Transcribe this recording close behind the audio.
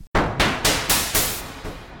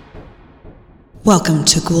Welcome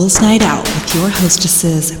to Ghouls Night Out with your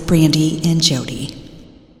hostesses, Brandy and Jody.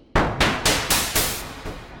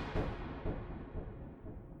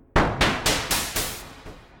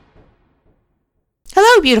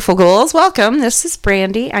 Hello, beautiful ghouls. Welcome. This is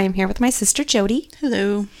Brandy. I am here with my sister, Jody.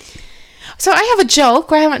 Hello. So I have a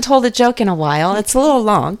joke. I haven't told a joke in a while. It's a little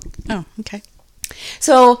long. Oh, okay.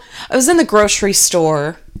 So I was in the grocery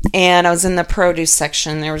store, and I was in the produce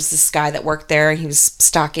section. There was this guy that worked there, and he was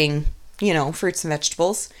stocking, fruits and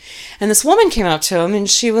vegetables. And this woman came up to him, and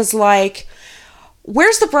she was like,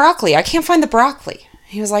 "Where's the broccoli? I can't find the broccoli."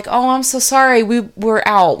 He was like, "Oh, I'm so sorry. We're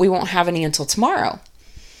out. We won't have any until tomorrow."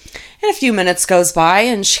 And a few minutes goes by,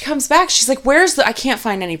 and she comes back. She's like, I can't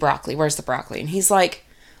find any broccoli. Where's the broccoli?" And he's like,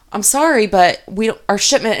 "I'm sorry, but our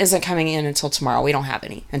shipment isn't coming in until tomorrow. We don't have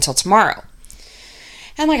any until tomorrow."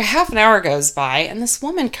 And like a half an hour goes by, and this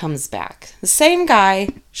woman comes back. The same guy.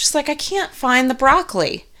 She's like, "I can't find the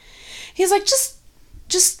broccoli." He's like,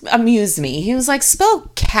 just amuse me. He was like,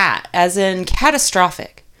 "Spell cat as in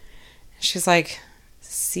catastrophic." She's like,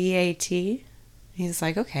 C-A-T? He's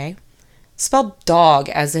like, "Okay." "Spell dog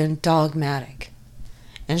as in dogmatic."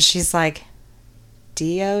 And she's like,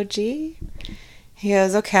 D-O-G? He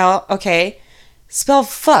goes, okay. "Spell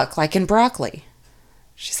fuck like in broccoli."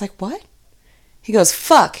 She's like, "What?" He goes,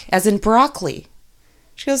 "Fuck as in broccoli."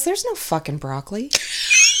 She goes, "There's no fucking broccoli."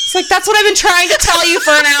 It's like, "That's what I've been trying to tell you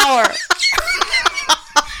for an hour."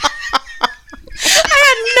 I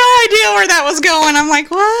had no idea where that was going. I'm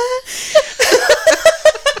like, what?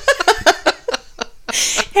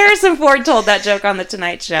 Harrison Ford told that joke on The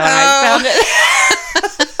Tonight Show, and I found it.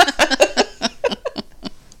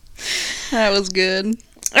 That was good.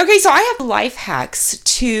 Okay, so I have life hacks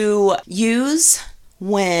to use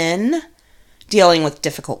when dealing with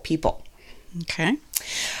difficult people. Okay.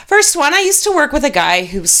 First one, I used to work with a guy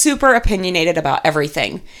who was super opinionated about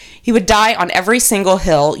everything. He would die on every single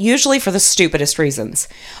hill, usually for the stupidest reasons.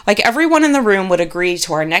 Like, everyone in the room would agree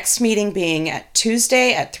to our next meeting being at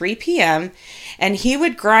Tuesday at 3 p.m., and he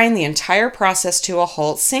would grind the entire process to a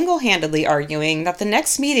halt, single-handedly arguing that the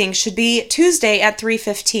next meeting should be Tuesday at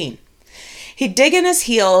 3:15. He'd dig in his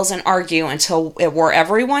heels and argue until it wore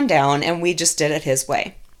everyone down, and we just did it his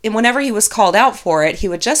way. And whenever he was called out for it, he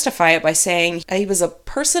would justify it by saying he was a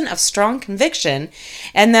person of strong conviction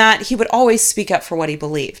and that he would always speak up for what he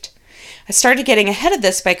believed. I started getting ahead of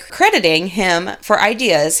this by crediting him for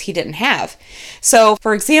ideas he didn't have. So,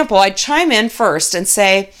 for example, I'd chime in first and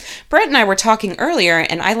say, "Brent and I were talking earlier,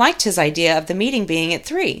 and I liked his idea of the meeting being at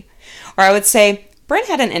 3. Or I would say, "Brent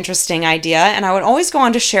had an interesting idea," and I would always go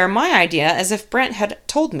on to share my idea as if Brent had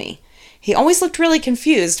told me. He always looked really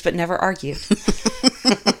confused, but never argued.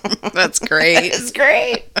 That's great. It's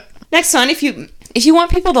great. Next one, if you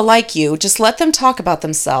want people to like you, just let them talk about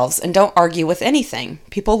themselves and don't argue with anything.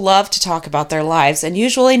 People love to talk about their lives, and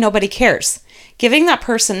usually nobody cares. Giving that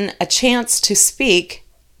person a chance to speak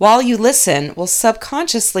while you listen will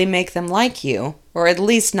subconsciously make them like you, or at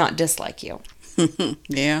least not dislike you.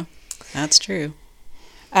 Yeah, that's true.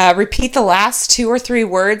 Repeat the last 2 or 3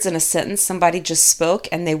 words in a sentence somebody just spoke,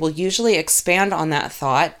 and they will usually expand on that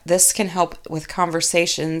thought. This can help with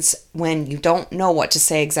conversations when you don't know what to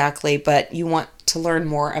say exactly, but you want to learn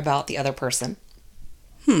more about the other person.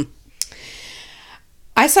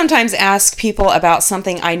 I sometimes ask people about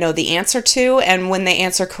something I know the answer to, and when they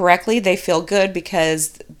answer correctly, they feel good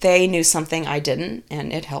because they knew something I didn't,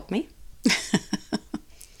 and it helped me.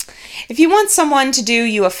 If you want someone to do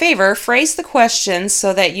you a favor, phrase the question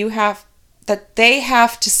so that they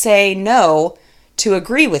have to say no to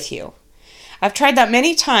agree with you. I've tried that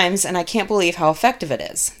many times, and I can't believe how effective it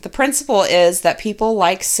is. The principle is that people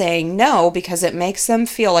like saying no because it makes them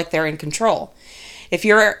feel like they're in control. If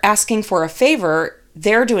you're asking for a favor,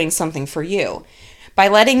 they're doing something for you. By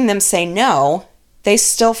letting them say no, they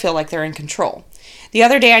still feel like they're in control. The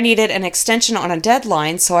other day I needed an extension on a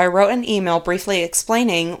deadline, so I wrote an email briefly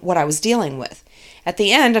explaining what I was dealing with. At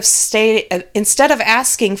the end, instead of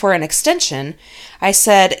asking for an extension, I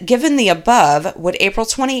said, "Given the above, would April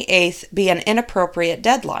 28th be an inappropriate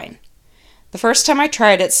deadline?" The first time I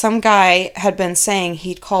tried it, some guy had been saying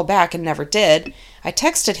he'd call back and never did. I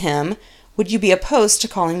texted him, "Would you be opposed to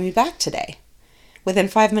calling me back today?" Within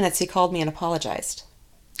 5 minutes, he called me and apologized.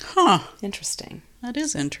 Huh. Interesting. That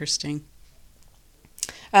is interesting.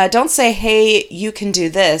 Don't say, "Hey, you can do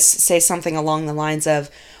this." Say something along the lines of,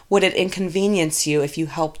 "Would it inconvenience you if you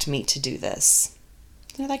helped me to do this?"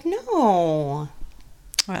 They're like, "No."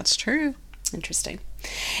 That's true. Interesting.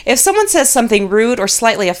 If someone says something rude or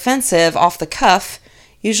slightly offensive off the cuff,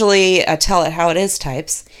 usually tell it how it is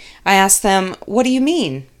types, I ask them, "What do you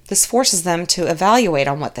mean?" This forces them to evaluate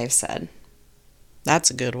on what they've said. That's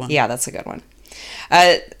a good one. Yeah, that's a good one.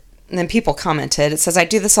 And then people commented, it says, I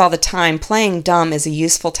do this all the time. Playing dumb is a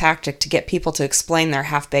useful tactic to get people to explain their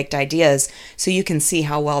half-baked ideas so you can see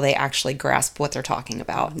how well they actually grasp what they're talking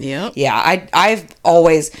about. Yep. Yeah, I've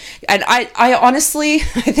always, and I honestly,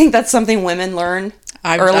 I think that's something women learn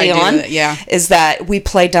early on. Yeah. Is that we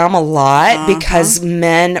play dumb a lot because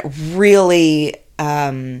men really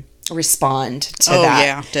respond to that. Oh,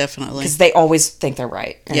 yeah, definitely. Because they always think they're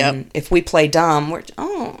right. And Yep. if we play dumb, we're,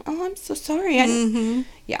 I'm so sorry.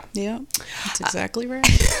 Yeah. Yeah, that's exactly right.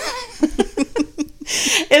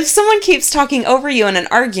 If someone keeps talking over you in an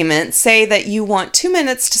argument, say that you want 2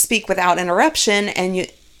 minutes to speak without interruption,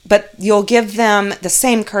 but you'll give them the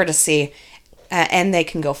same courtesy, and they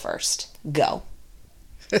can go first. Go.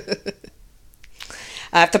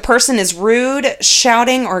 If the person is rude,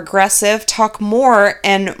 shouting, or aggressive, talk more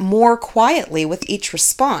and more quietly with each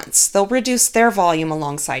response. They'll reduce their volume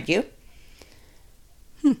alongside you.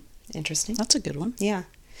 Interesting. That's a good one. Yeah.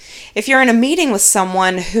 If you're in a meeting with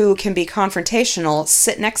someone who can be confrontational,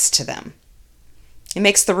 sit next to them. It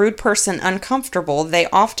makes the rude person uncomfortable. They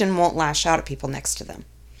often won't lash out at people next to them.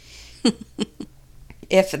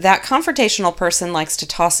 If that confrontational person likes to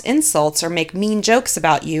toss insults or make mean jokes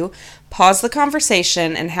about you, pause the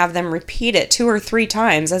conversation and have them repeat it 2 or 3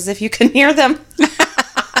 times as if you can hear them.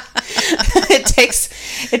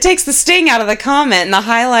 It takes the sting out of the comment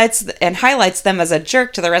and highlights them as a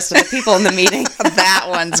jerk to the rest of the people in the meeting. That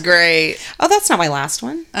one's great. Oh, that's not my last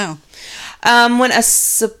one. Oh. When a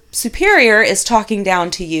superior is talking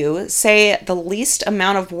down to you, say the least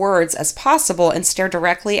amount of words as possible and stare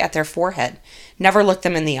directly at their forehead. Never look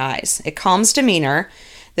them in the eyes. It calms demeanor.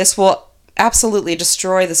 This will absolutely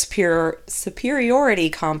destroy the superiority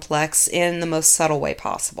complex in the most subtle way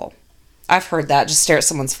possible. I've heard that. Just stare at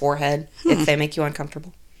someone's forehead if they make you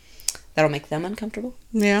uncomfortable. That'll make them uncomfortable.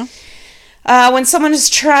 Yeah. When someone is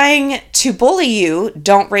trying to bully you,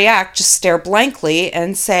 don't react. Just stare blankly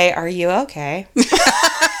and say, "Are you okay?"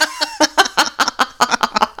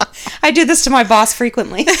 I do this to my boss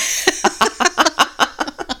frequently.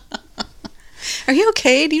 Are you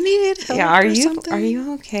okay? Do you need help? Yeah, or something? Are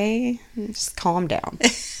you okay? Just calm down.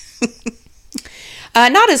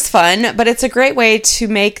 Not as fun, but it's a great way to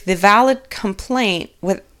make a valid complaint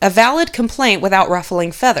without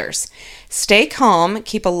ruffling feathers. Stay calm,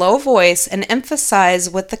 keep a low voice, and emphasize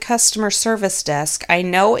with the customer service desk, I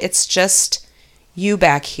know it's just you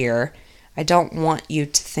back here. I don't want you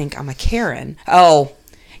to think I'm a Karen. Oh,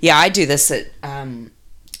 yeah, I do this at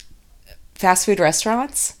fast food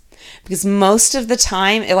restaurants. Because most of the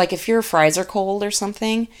time, like if your fries are cold or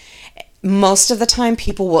something, most of the time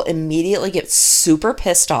people will immediately get super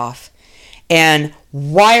pissed off. And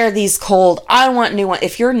why are these cold? I want new ones.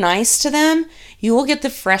 If you're nice to them, you will get the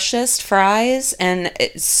freshest fries, and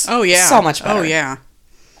it's so much better. Oh, yeah.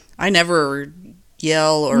 I never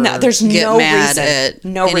yell or there's get no mad reason. at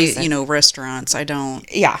No reason. restaurants. I don't.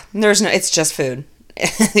 Yeah, it's just food.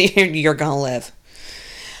 You're going to live.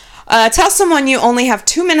 Tell someone you only have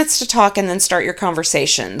 2 minutes to talk and then start your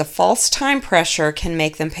conversation. The false time pressure can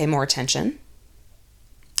make them pay more attention.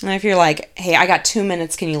 And if you're like, hey, I got 2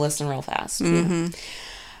 minutes, can you listen real fast? Mm-hmm.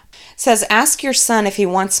 Says, ask your son if he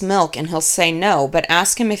wants milk and he'll say no, but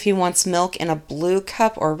ask him if he wants milk in a blue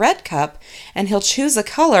cup or red cup and he'll choose a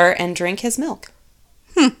color and drink his milk.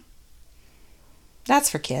 That's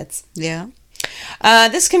for kids. Yeah.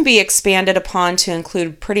 This can be expanded upon to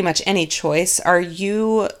include pretty much any choice. Are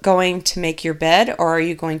you going to make your bed or are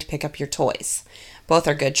you going to pick up your toys? Both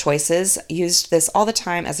are good choices. Used this all the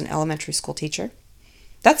time as an elementary school teacher.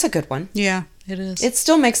 That's a good one. Yeah, it is. It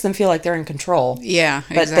still makes them feel like they're in control. Yeah,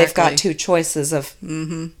 But exactly. they've got 2 choices of,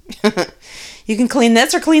 you can clean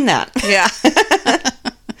this or clean that. Yeah.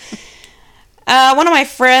 One of my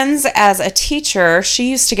friends, as a teacher,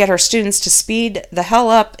 she used to get her students to speed the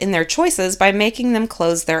hell up in their choices by making them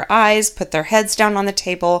close their eyes, put their heads down on the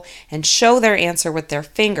table, and show their answer with their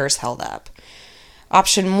fingers held up.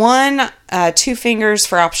 Option 1, 2 fingers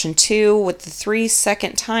for option 2 with the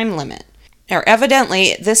 3-second time limit. Now,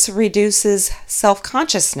 evidently, this reduces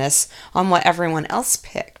self-consciousness on what everyone else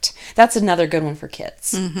picked. That's another good one for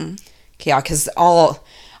kids. Mm-hmm. Yeah, because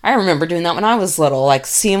I remember doing that when I was little, like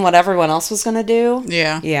seeing what everyone else was going to do.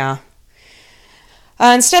 Yeah. Yeah.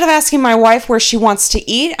 Instead of asking my wife where she wants to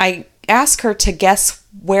eat, I ask her to guess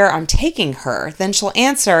where I'm taking her. Then she'll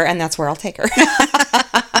answer, and that's where I'll take her.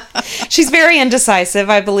 She's very indecisive.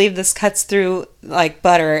 I believe this cuts through like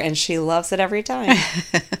butter, and she loves it every time.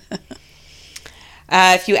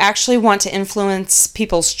 If you actually want to influence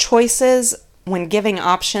people's choices, when giving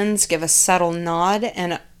options, give a subtle nod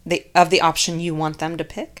of the option you want them to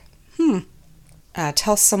pick.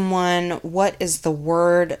 Tell someone what is the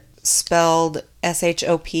word spelled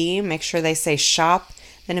SHOP, make sure they say shop,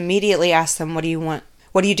 then immediately ask them, what do you want?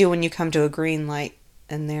 What do you do when you come to a green light?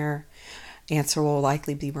 And their answer will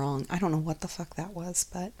likely be wrong. I don't know what the fuck that was,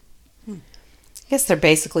 but I guess they're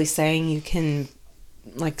basically saying you can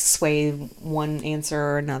like sway one answer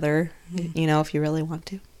or another, you know, if you really want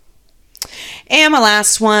to. And my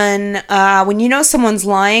last one, when you know someone's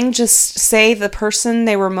lying, just say the person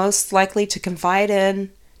they were most likely to confide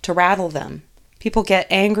in to rattle them. People get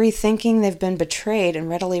angry thinking they've been betrayed and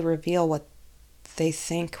readily reveal what they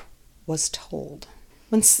think was told.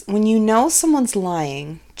 When you know someone's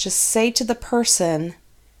lying, just say to the person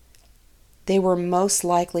they were most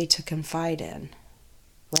likely to confide in.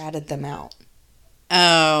 Ratted them out.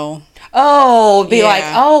 Oh. Oh, be Yeah. like,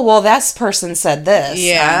 oh, well, this person said this.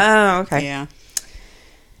 Yeah. Oh, okay. Yeah.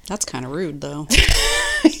 That's kind of rude, though.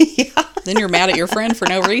 Yeah. Then you're mad at your friend for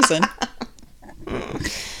no reason.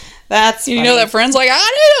 That's You funny. know that friend's like,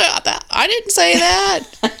 I didn't say that.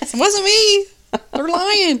 It wasn't me. They're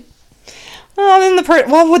lying. Oh, then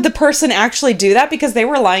well, would the person actually do that because they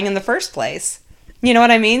were lying in the first place? You know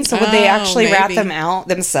what I mean? So would they Oh, actually rat maybe. them out,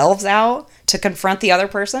 themselves out, to confront the other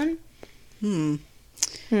person?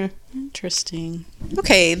 Interesting.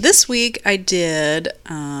 Okay, this week I did.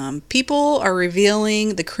 People are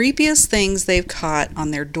revealing the creepiest things they've caught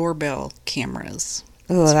on their doorbell cameras.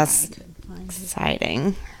 Oh, that's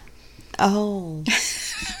exciting. Oh,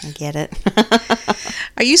 I get it.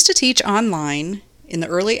 I used to teach online in the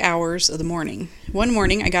early hours of the morning. One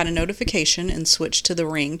morning, I got a notification and switched to the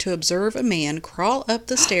Ring to observe a man crawl up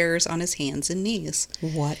the stairs on his hands and knees.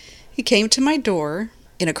 What? He came to my door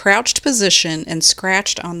in a crouched position and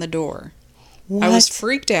scratched on the door. What? I was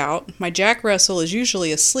freaked out. My Jack Russell is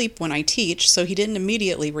usually asleep when I teach, so he didn't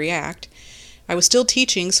immediately react. I was still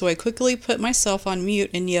teaching, so I quickly put myself on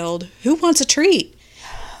mute and yelled, "Who wants a treat?"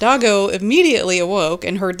 Doggo immediately awoke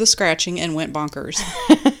and heard the scratching and went bonkers.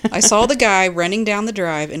 I saw the guy running down the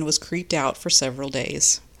drive and was creeped out for several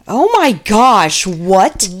days. Oh my gosh,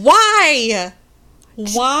 what? Why?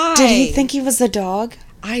 Why? Did he think he was the dog?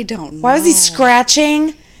 I don't know. Why was he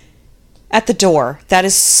scratching at the door? That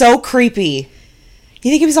is so creepy. You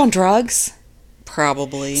think he was on drugs?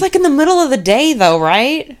 Probably. It's like in the middle of the day, though,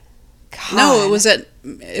 right? God. No, it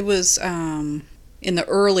was in the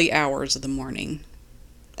early hours of the morning.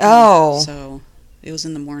 Oh. So it was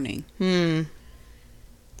in the morning.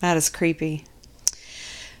 That is creepy.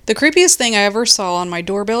 The creepiest thing I ever saw on my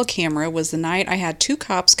doorbell camera was the night I had 2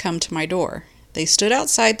 cops come to my door. They stood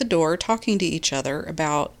outside the door talking to each other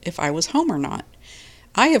about if I was home or not.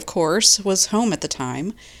 I, of course, was home at the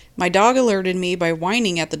time. My dog alerted me by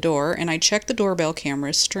whining at the door, and I checked the doorbell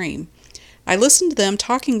camera's stream. I listened to them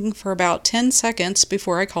talking for about 10 seconds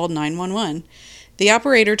before I called 911. The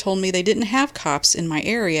operator told me they didn't have cops in my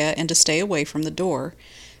area and to stay away from the door.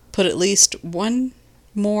 Put at least one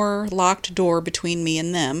more locked door between me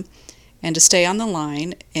and them, and to stay on the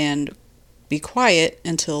line and be quiet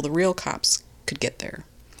until the real cops could get there.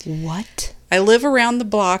 What? I live around the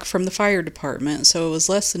block from the fire department, so it was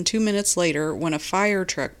less than 2 minutes later when a fire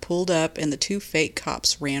truck pulled up and the 2 fake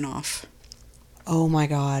cops ran off. Oh my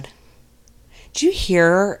God. Do you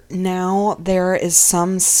hear now there is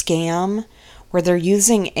some scam where they're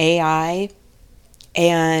using AI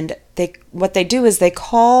and what they do is they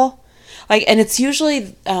call, like, and it's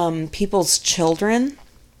usually people's children,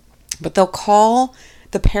 but they'll call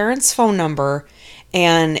the parents' phone number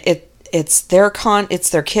and it's their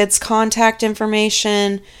kids' contact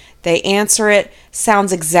information. They answer it,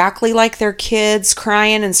 sounds exactly like their kids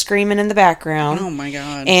crying and screaming in the background. Oh my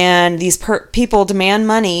God. And these people demand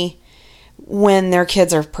money when their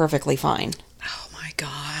kids are perfectly fine. Oh my God.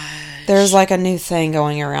 There's like a new thing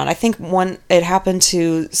going around. I think it happened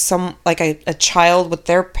to some, like a child with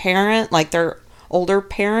their parent, like their older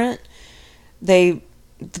parent.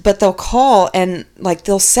 But they'll call and like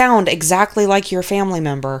they'll sound exactly like your family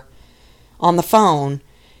member on the phone.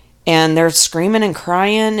 And they're screaming and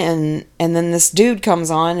crying, and then this dude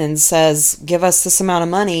comes on and says, "Give us this amount of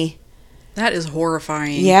money." That is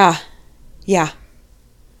horrifying. Yeah.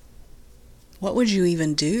 What would you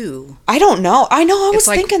even do? I don't know. I know. I was It's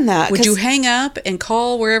like, thinking that. Would you 'cause- hang up and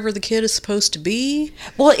call wherever the kid is supposed to be?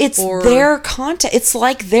 Well, it's Or- their contact. It's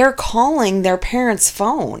like they're calling their parents'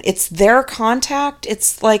 phone. It's their contact.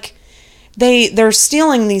 It's like they're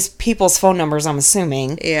stealing these people's phone numbers, I'm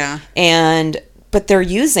assuming. Yeah. But they're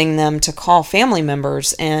using them to call family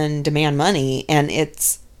members and demand money. And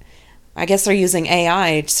I guess they're using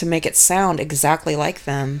AI to make it sound exactly like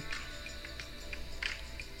them.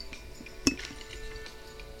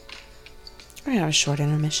 We're going to have a short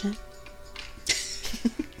intermission.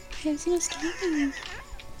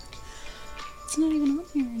 It's not even on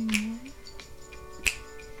here anymore.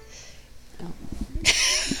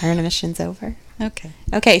 Our intermission's over. Okay.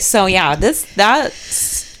 Okay, so yeah,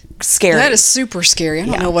 that's scary. That is super scary. I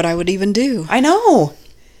don't know what I would even do. I know.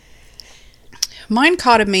 Mine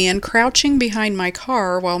caught a man crouching behind my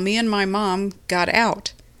car while me and my mom got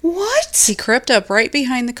out. What? He crept up right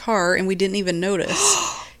behind the car and we didn't even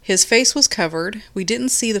notice. His face was covered. We didn't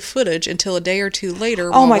see the footage until a day or two later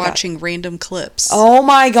while watching random clips. Oh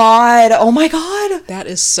my god. Oh my god. That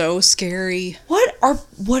is so scary.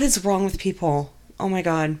 What is wrong with people? Oh my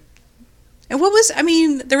god.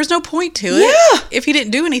 And there was no point to it. Yeah. If he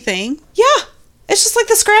didn't do anything. Yeah. It's just like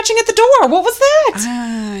the scratching at the door. What was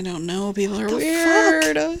that? I don't know. People are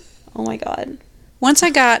weird. Fuck? Oh my god. Once I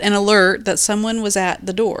got an alert that someone was at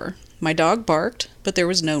the door. My dog barked, but there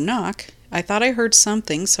was no knock. I thought I heard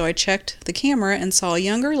something, so I checked the camera and saw a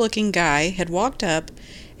younger-looking guy had walked up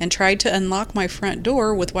and tried to unlock my front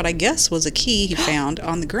door with what I guess was a key he found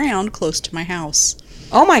on the ground close to my house.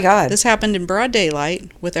 Oh my god. This happened in broad daylight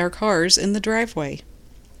with our cars in the driveway.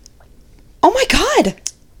 Oh my god.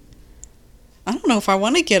 I don't know if I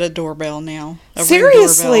want to get a doorbell now.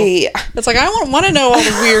 Seriously. It's like I want to know all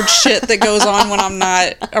the weird shit that goes on when I'm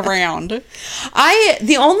not around.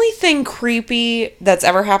 The only thing creepy that's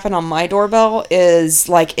ever happened on my doorbell is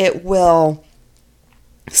like it will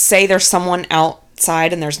say there's someone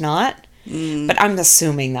outside and there's not. But I'm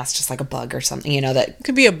assuming that's just like a bug or something, that It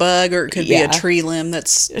could be a bug or it could be a tree limb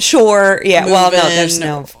that's sure. Yeah. Well, no, moving. there's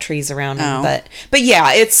no trees around them, but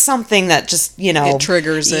yeah, it's something that just, it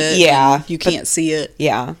triggers it. Yeah. You can't see it.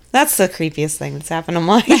 Yeah. That's the creepiest thing that's happened on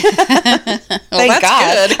mine. Well, Thank that's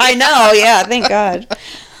God. good. I know. Yeah. Thank God.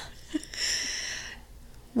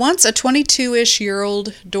 Once a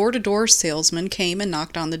 22-ish-year-old door-to-door salesman came and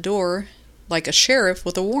knocked on the door like a sheriff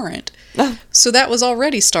with a warrant. So that was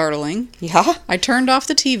already startling. Yeah. I turned off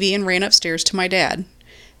the TV and ran upstairs to my dad.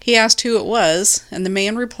 He asked who it was, and the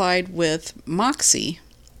man replied with Moxie.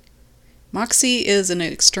 Moxie is an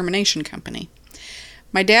extermination company.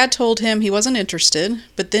 My dad told him he wasn't interested,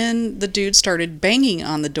 but then the dude started banging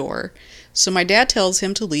on the door, so my dad tells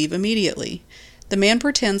him to leave immediately. The man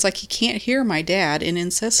pretends like he can't hear my dad and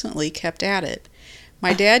incessantly kept at it.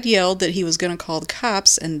 My dad yelled that he was going to call the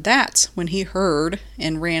cops, and that's when he heard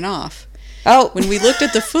and ran off. Oh. When we looked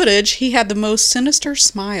at the footage, he had the most sinister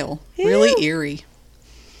smile. Ew. Really eerie.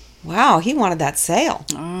 Wow, he wanted that sale.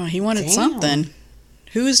 Oh, he wanted Damn. something.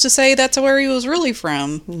 Who's to say that's where he was really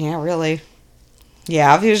from? Yeah, really.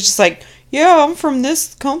 Yeah, if he was just like, yeah, I'm from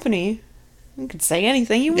this company. You could say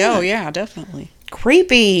anything you want. Oh, yeah, definitely.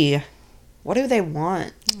 Creepy. What do they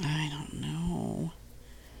want? I don't know.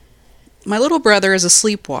 My little brother is a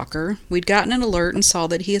sleepwalker. We'd gotten an alert and saw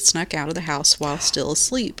that he had snuck out of the house while still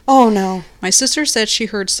asleep. Oh, no. My sister said she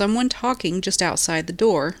heard someone talking just outside the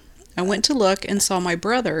door. I went to look and saw my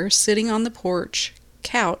brother sitting on the porch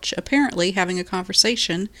couch, apparently having a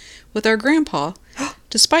conversation with our grandpa,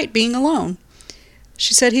 despite being alone.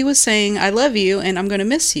 She said he was saying, I love you and I'm going to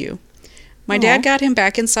miss you. My dad got him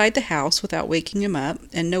back inside the house without waking him up,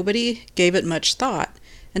 and nobody gave it much thought.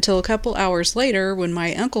 Until a couple hours later when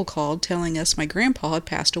my uncle called telling us my grandpa had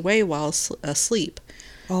passed away while asleep.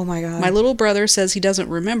 Oh, my God. My little brother says he doesn't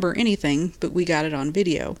remember anything, but we got it on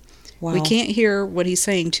video. Wow. We can't hear what he's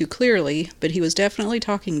saying too clearly, but he was definitely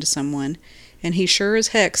talking to someone, and he sure as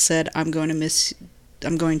heck said, I'm going to miss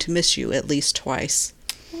you at least twice.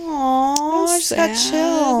 Aww, I just got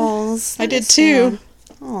chills. I did too.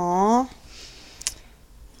 Aww.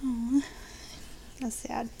 That's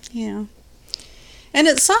sad. Yeah. And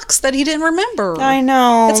it sucks that he didn't remember. I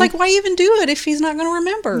know. It's like, why even do it if he's not going to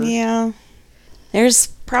remember? Yeah. There's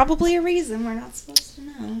probably a reason we're not supposed to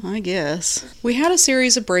know. I guess. We had a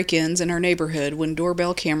series of break-ins in our neighborhood when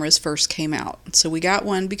doorbell cameras first came out. So we got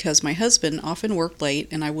one because my husband often worked late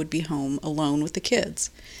and I would be home alone with the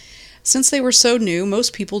kids. Since they were so new,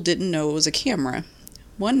 most people didn't know it was a camera.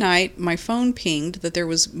 One night, my phone pinged that there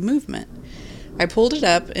was movement. I pulled it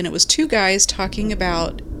up and it was two guys talking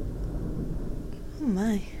about... Oh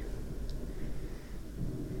my.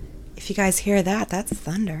 If you guys hear that, that's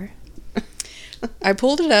thunder. I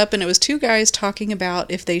pulled it up and it was two guys talking about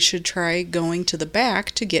if they should try going to the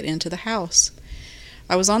back to get into the house.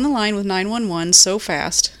 I was on the line with 911 so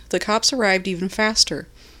fast, the cops arrived even faster.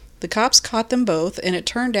 The cops caught them both, and it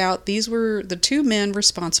turned out these were the two men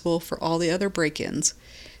responsible for all the other break-ins.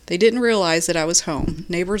 They didn't realize that I was home.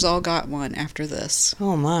 Neighbors all got one after this.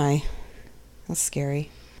 Oh my. That's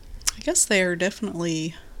scary. I guess they are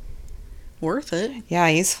definitely worth it. Yeah,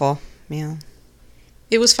 useful. Yeah.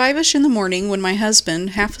 It was 5-ish in the morning when my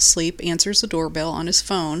husband, half asleep, answers the doorbell on his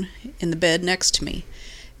phone in the bed next to me.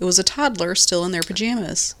 It was a toddler still in their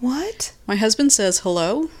pajamas. What? My husband says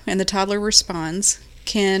hello, and the toddler responds,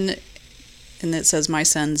 "Can," and it says my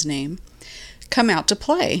son's name, "come out to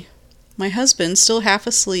play." My husband, still half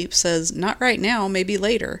asleep, says, "Not right now, maybe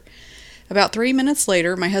later." About 3 minutes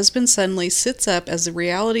later, my husband suddenly sits up as the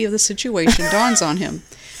reality of the situation dawns on him.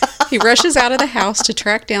 He rushes out of the house to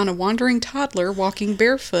track down a wandering toddler walking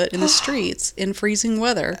barefoot in the streets in freezing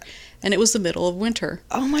weather, and it was the middle of winter.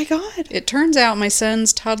 Oh my God. It turns out my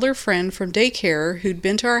son's toddler friend from daycare, who'd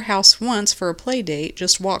been to our house once for a play date,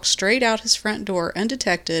 just walked straight out his front door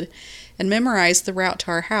undetected and memorized the route to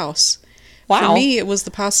our house. Wow. For me, it was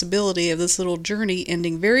the possibility of this little journey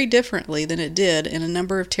ending very differently than it did in a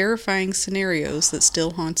number of terrifying scenarios that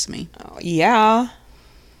still haunts me. Oh, yeah.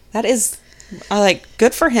 That is,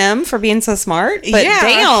 good for him for being so smart. But Yeah.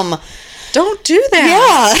 damn. Don't do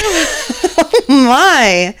that! Yeah. Oh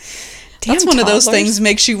my. Damn, That's one of those toddlers. things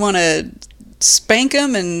makes you want to spank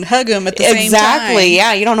them and hug them at the same time. Exactly.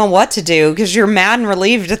 Yeah. You don't know what to do because you're mad and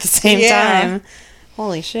relieved at the same Yeah. time.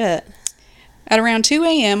 Holy shit. At around 2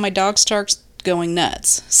 a.m., my dog starts going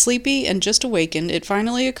nuts. Sleepy and just awakened, it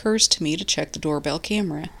finally occurs to me to check the doorbell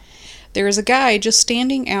camera. There is a guy just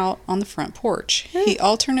standing out on the front porch. He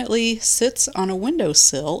alternately sits on a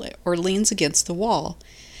windowsill or leans against the wall.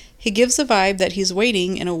 He gives the vibe that he's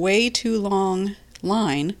waiting in a way too long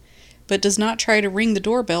line, but does not try to ring the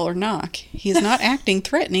doorbell or knock. He is not acting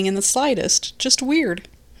threatening in the slightest, just weird.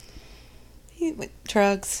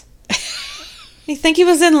 Drugs. You think he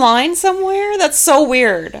was in line somewhere? That's so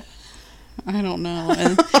weird. I don't know.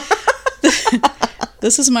 And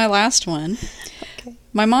this is my last one. Okay.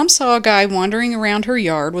 My mom saw a guy wandering around her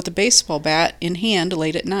yard with a baseball bat in hand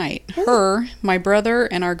late at night. Her, my brother,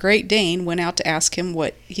 and our Great Dane went out to ask him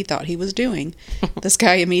what he thought he was doing. This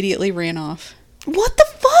guy immediately ran off. What the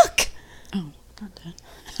fuck? Oh, not done.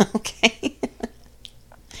 Okay.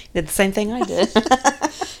 Did the same thing I did.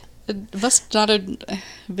 It must not have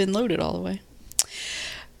been loaded all the way.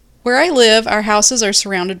 Where I live, our houses are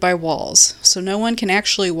surrounded by walls, so no one can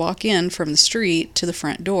actually walk in from the street to the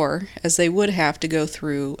front door, as they would have to go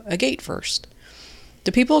through a gate first.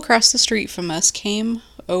 The people across the street from us came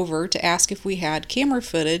over to ask if we had camera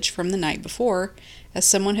footage from the night before, as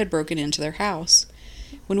someone had broken into their house.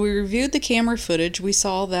 When we reviewed the camera footage, we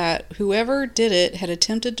saw that whoever did it had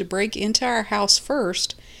attempted to break into our house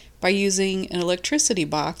first by using an electricity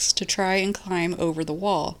box to try and climb over the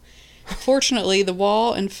wall. Fortunately, the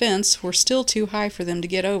wall and fence were still too high for them to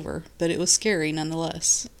get over, but it was scary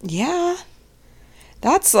nonetheless. Yeah.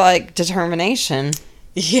 That's like determination.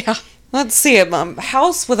 Yeah. Let's see, a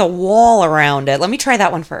house with a wall around it. Let me try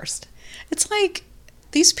that one first. It's like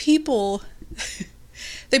these people,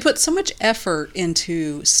 they put so much effort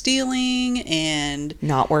into stealing and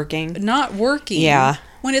Not working. not working. Yeah.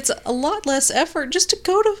 When it's a lot less effort just to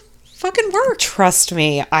go to fucking work. Trust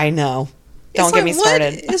me, I know. Don't It's get like, me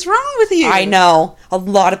started. What is wrong with you? I know. A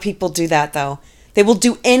lot of people do that, though. They will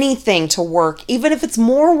do anything to work, even if it's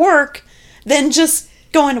more work than just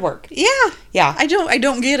going to work. Yeah. Yeah. I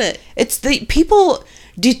don't get it. It's the people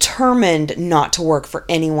determined not to work for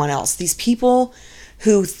anyone else. These people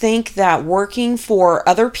who think that working for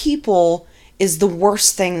other people is the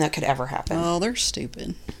worst thing that could ever happen. Oh, they're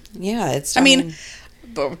stupid. Yeah, it's... I mean,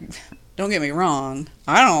 but don't get me wrong.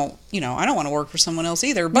 I don't want to work for someone else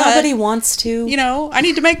either, but nobody wants to. I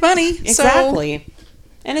need to make money. Exactly.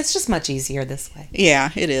 And it's just much easier this way.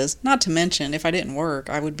 Yeah, it is. Not to mention, if I didn't work,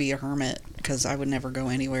 I would be a hermit because I would never go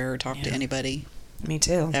anywhere or talk to anybody Me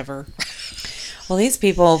too. ever. Well, these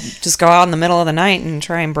people just go out in the middle of the night and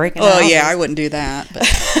try and break into Oh, yeah, I houses. wouldn't do that.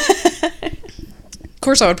 But of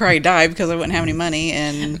course, I would probably die because I wouldn't have any money.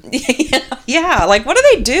 And Yeah, like, what do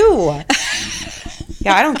they do?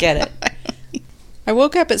 Yeah, I don't get it. I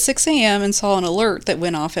woke up at 6 a.m. and saw an alert that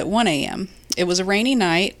went off at 1 a.m. It was a rainy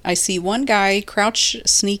night. I see one guy crouch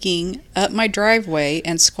sneaking up my driveway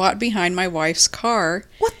and squat behind my wife's car,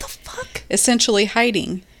 What the fuck? essentially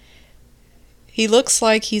hiding. He looks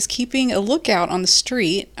like he's keeping a lookout on the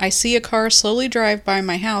street. I see a car slowly drive by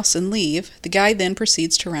my house and leave. The guy then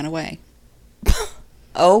proceeds to run away.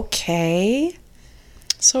 Okay.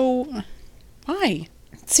 So, why?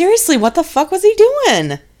 Seriously, what the fuck was he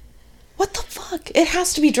doing? What the fuck? It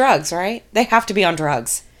has to be drugs, right? They have to be on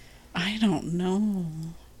drugs. I don't know.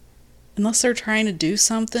 Unless they're trying to do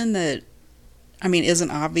something that,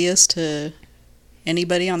 isn't obvious to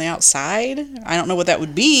anybody on the outside. I don't know what that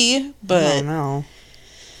would be, I but don't know.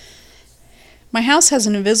 my house has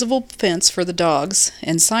an invisible fence for the dogs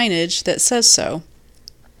and signage that says so.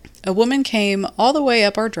 A woman came all the way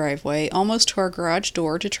up our driveway, almost to our garage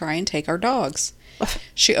door, to try and take our dogs.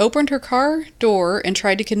 She opened her car door and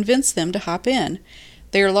tried to convince them to hop in,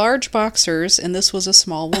 They are large boxers, and this was a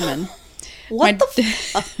small woman. What the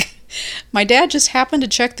fuck? My dad just happened to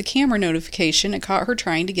check the camera notification and caught her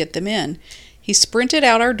trying to get them in. He sprinted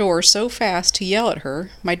out our door so fast to yell at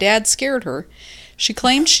her. My dad scared her. She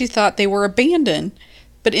claimed she thought they were abandoned,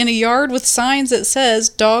 but in a yard with signs that says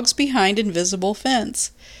dogs behind invisible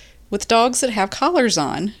fence, with dogs that have collars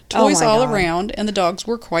on, toys my all God. around, and the dogs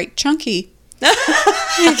were quite chunky.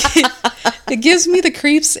 It gives me the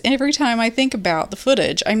creeps every time I think about the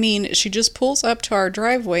footage. I mean, she just pulls up to our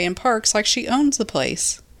driveway and parks like she owns the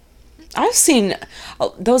place. I've seen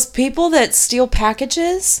those people that steal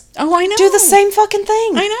packages Oh, I know. do the same fucking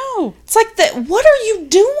thing. I know. It's like, what are you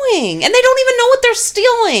doing? And they don't even know what they're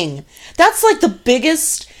stealing. That's like the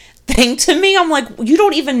biggest thing to me. I'm like, you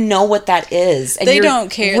don't even know what that is. And They you're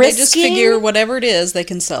don't care. They just risking- figure whatever it is, they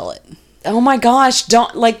can sell it. Oh my gosh,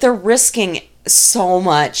 they're risking so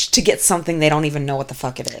much to get something they don't even know what the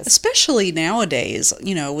fuck it is. Especially nowadays,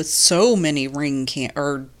 with so many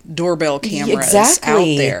or doorbell cameras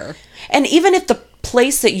Exactly. out there. And even if the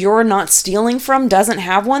place that you're not stealing from doesn't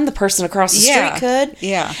have one, the person across the Yeah. street could.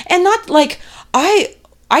 Yeah. And not like I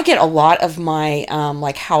get a lot of my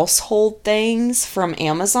like household things from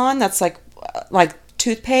Amazon. That's like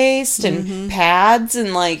toothpaste and pads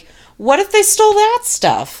and like, what if they stole that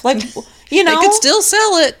stuff? Like, They could still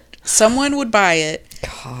sell it. Someone would buy it.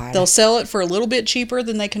 God. They'll sell it for a little bit cheaper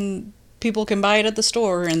than people can buy it at the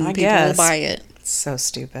store, and I people guess. will buy it. So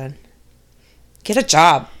stupid. Get a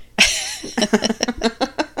job.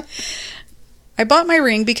 I bought my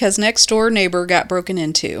ring because next door neighbor got broken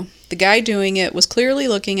into. The guy doing it was clearly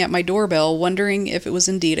looking at my doorbell, wondering if it was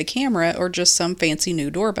indeed a camera or just some fancy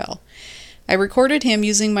new doorbell. I recorded him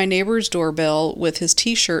using my neighbor's doorbell with his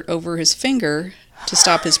t-shirt over his finger to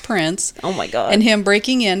stop his prints, Oh my God. and him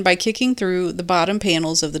breaking in by kicking through the bottom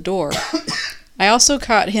panels of the door. I also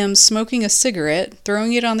caught him smoking a cigarette,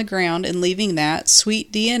 throwing it on the ground, and leaving that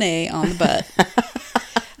sweet DNA on the butt.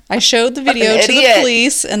 I showed the video to the Idiot.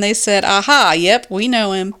 police, and they said, "Aha, yep, we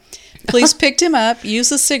know him." Police picked him up,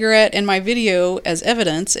 used the cigarette and my video as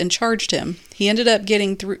evidence, and charged him. He ended up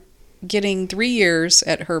getting 3 years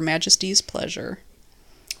at Her Majesty's pleasure.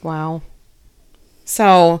 Wow.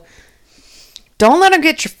 So, don't let them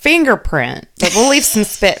get your fingerprint, but we'll leave some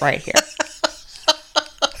spit right here.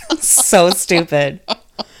 So stupid.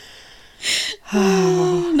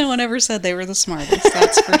 No one ever said they were the smartest,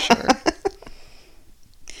 that's for sure.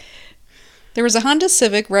 There was a Honda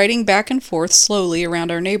Civic riding back and forth slowly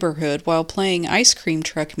around our neighborhood while playing ice cream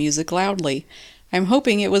truck music loudly. I'm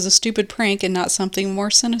hoping it was a stupid prank and not something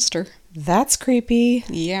more sinister. That's creepy.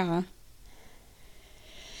 Yeah.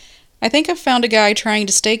 I think I found a guy trying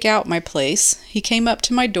to stake out my place. He came up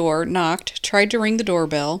to my door, knocked, tried to ring the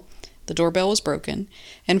doorbell. The doorbell was broken,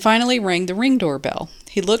 and finally rang the Ring doorbell.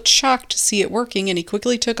 He looked shocked to see it working, and he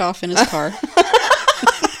quickly took off in his car. What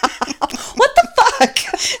the fuck?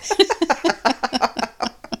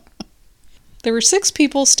 There were 6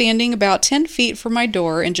 people standing about 10 feet from my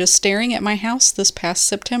door and just staring at my house this past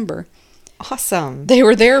September. Awesome. They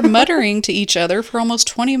were there muttering to each other for almost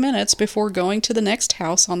 20 minutes before going to the next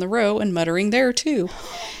house on the row and muttering there too.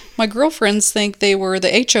 My girlfriends think they were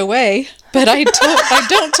the HOA, but I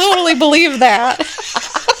don't totally believe that.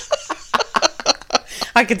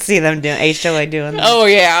 I could see them doing HOA doing that. Oh,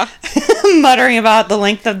 yeah. Muttering about the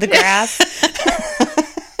length of the grass.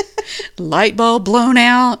 Light bulb blown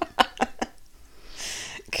out.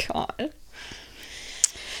 God.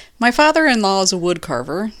 My father-in-law is a wood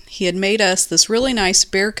carver. He had made us this really nice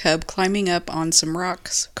bear cub climbing up on some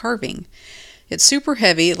rocks carving. It's super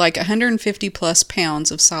heavy, like 150 plus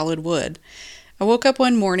pounds of solid wood. I woke up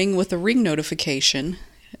one morning with a Ring notification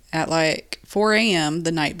at like 4 a.m.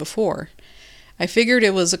 the night before. I figured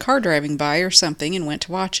it was a car driving by or something and went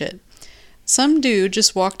to watch it. Some dude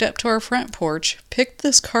just walked up to our front porch, picked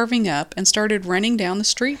this carving up, and started running down the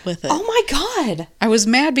street with it. Oh my God. I was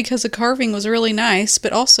mad because the carving was really nice,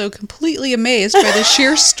 but also completely amazed by the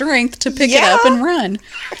sheer strength to pick it up and run.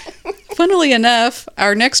 Funnily enough,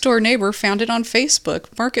 our next door neighbor found it on Facebook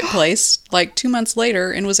Marketplace like 2 months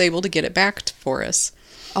later and was able to get it back for us.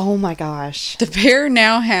 Oh my gosh. The bear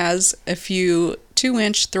now has a few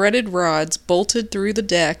 2-inch threaded rods bolted through the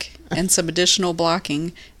deck and some additional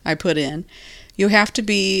blocking I put in. You have to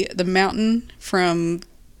be the mountain from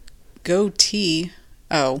Game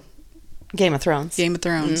of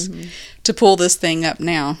Thrones to pull this thing up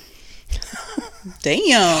now.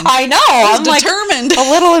 Damn. I know. I'm I'm determined. Like a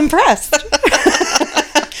little impressed.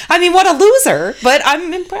 I mean, what a loser, but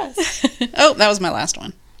I'm impressed. Oh, that was my last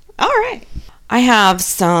one. All right. I have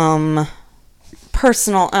some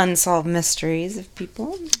personal unsolved mysteries of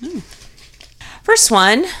people. First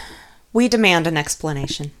one, We demand an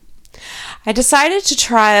explanation. I decided to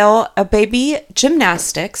trial a baby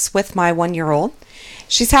gymnastics with my 1-year-old.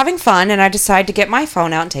 She's having fun, and I decide to get my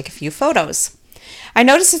phone out and take a few photos. I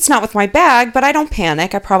notice it's not with my bag, but I don't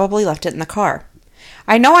panic. I probably left it in the car.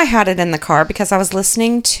 I know I had it in the car because I was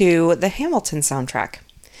listening to the Hamilton soundtrack.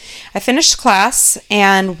 I finished class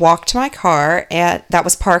and walked to my car that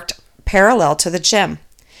was parked parallel to the gym.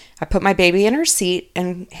 I put my baby in her seat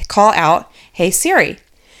and call out, "Hey Siri."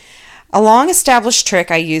 A long-established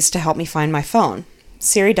trick I use to help me find my phone.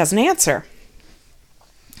 Siri doesn't answer.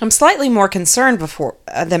 I'm slightly more concerned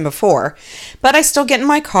than before, but I still get in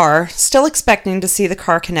my car, still expecting to see the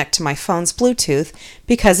car connect to my phone's Bluetooth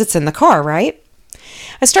because it's in the car, right?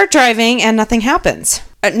 I start driving and nothing happens.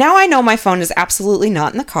 Now I know my phone is absolutely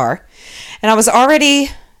not in the car, and I was already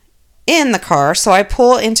in the car, so I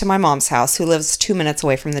pull into my mom's house, who lives 2 minutes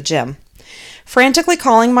away from the gym. Frantically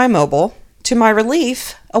calling my mobile, to my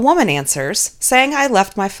relief, a woman answers, saying I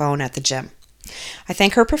left my phone at the gym. I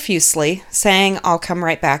thank her profusely, saying I'll come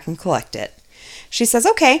right back and collect it. She says,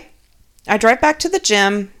 okay. I drive back to the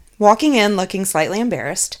gym, walking in looking slightly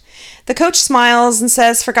embarrassed. The coach smiles and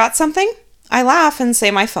says, "Forgot something?" I laugh and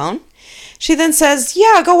say my phone. She then says,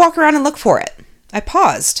 "Yeah, go walk around and look for it." I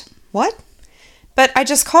paused. What? But I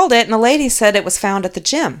just called it and the lady said it was found at the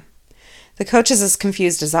gym. The coach is as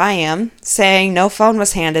confused as I am, saying no phone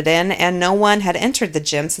was handed in and no one had entered the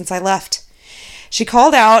gym since I left. She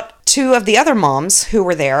called out 2 of the other moms who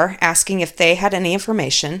were there, asking if they had any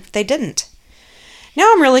information. They didn't.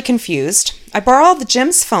 Now I'm really confused. I borrow the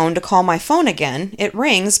gym's phone to call my phone again. It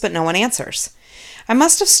rings, but no one answers. I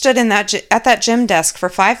must have stood at that gym desk for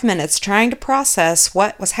 5 minutes trying to process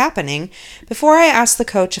what was happening before I asked the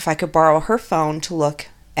coach if I could borrow her phone to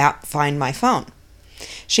find my phone.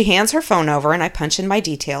 She hands her phone over and I punch in my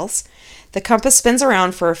details. The compass spins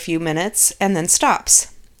around for a few minutes and then stops.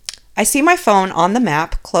 I see my phone on the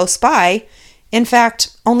map close by, in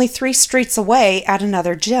fact, only 3 streets away at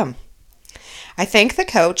another gym. I thank the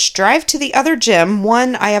coach, drive to the other gym,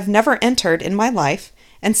 one I have never entered in my life,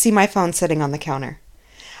 and see my phone sitting on the counter.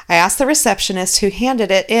 I ask the receptionist who handed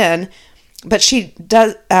it in, but she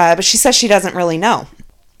says she doesn't really know.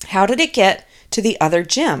 How did it get to the other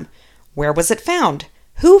gym? Where was it found?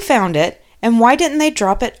 Who found it? And why didn't they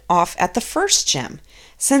drop it off at the first gym?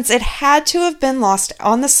 Since it had to have been lost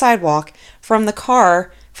on the sidewalk from the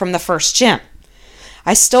car from the first gym.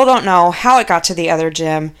 I still don't know how it got to the other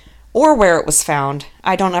gym or where it was found.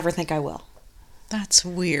 I don't ever think I will. That's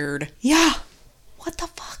weird. Yeah. What the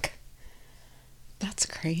fuck? That's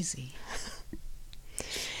crazy.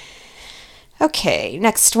 Okay,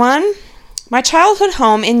 next one. My childhood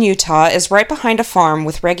home in Utah is right behind a farm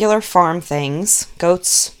with regular farm things,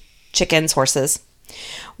 goats, chickens, horses.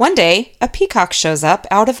 One day, a peacock shows up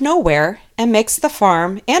out of nowhere and makes the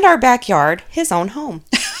farm and our backyard his own home.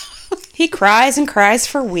 He cries and cries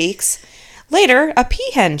for weeks. Later, a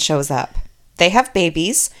peahen shows up. They have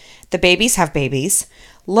babies. The babies have babies.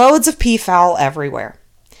 Loads of peafowl everywhere.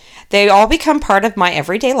 They all become part of my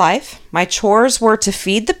everyday life. My chores were to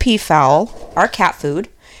feed the peafowl, our cat food,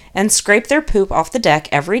 and scrape their poop off the deck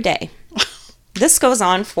every day. This goes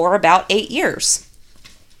on for about 8 years.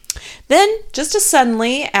 Then, just as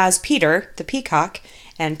suddenly as Peter, the peacock,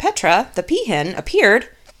 and Petra, the peahen, appeared,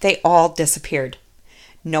 they all disappeared.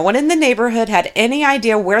 No one in the neighborhood had any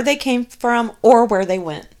idea where they came from or where they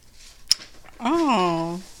went.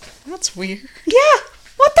 Oh, that's weird. Yeah,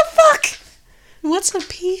 what the fuck? What's a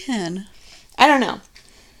peahen? I don't know.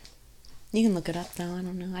 You can look it up, though. I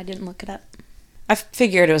don't know. I didn't look it up. I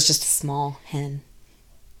figured it was just a small hen.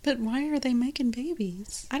 But why are they making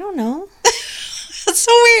babies? I don't know. That's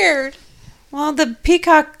so weird. Well, the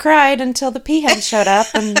peacock cried until the peahen showed up,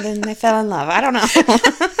 and then they fell in love. I don't know.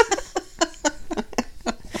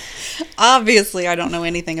 Obviously, I don't know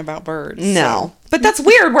anything about birds. No. So. But that's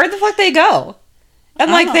weird. Where the fuck they go?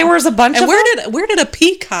 And like there was a bunch of where did a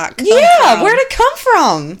peacock come from? Where'd it come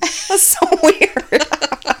from? That's so weird.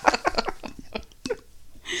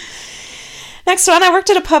 Next one, I worked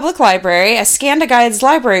at a public library. I scanned a guy's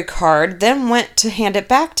library card, then went to hand it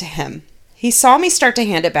back to him. He saw me start to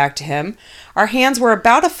hand it back to him. Our hands were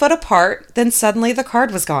about a foot apart, then suddenly the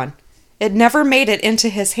card was gone. It never made it into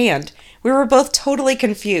his hand. We were both totally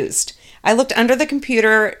confused. I looked under the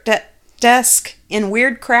computer desk in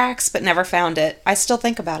weird cracks, but never found it. I still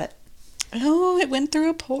think about it. Oh, it went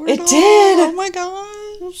through a portal. It did. Oh my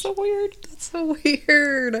gosh. That's so weird. That's so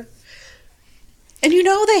weird. And you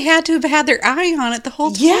know they had to have had their eye on it the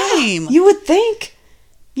whole time. Yeah, you would think.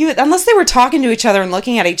 Unless they were talking to each other and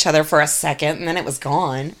looking at each other for a second, and then it was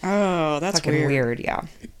gone. Oh, that's fucking weird. Yeah.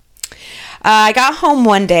 I got home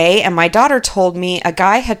one day and my daughter told me a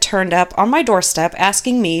guy had turned up on my doorstep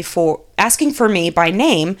asking for me by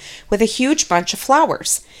name with a huge bunch of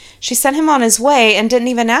flowers. She sent him on his way and didn't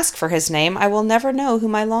even ask for his name. I will never know who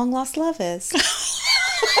my long-lost love is.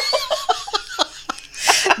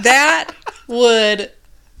 That would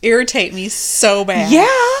irritate me so bad. Yeah.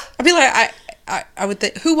 I'd be like, I would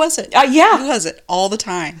think, who was it? Yeah. Who was it? All the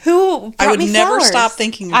time. Who I brought would me never flowers? stop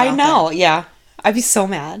thinking about I know, that. yeah. I'd be so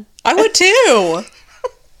mad. I would too.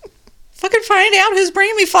 Fucking find out who's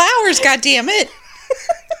bringing me flowers, God damn it.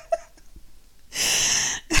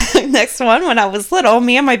 Next one, when I was little,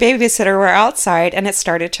 me and my babysitter were outside and it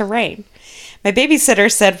started to rain. My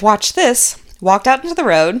babysitter said, "Watch this," walked out into the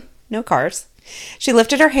road, no cars. She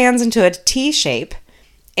lifted her hands into a T shape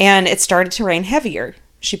and it started to rain heavier.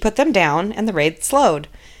 She put them down and the rain slowed.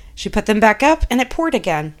 She put them back up and it poured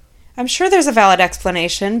again. I'm sure there's a valid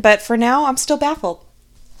explanation, but for now I'm still baffled.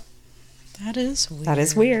 That is weird. That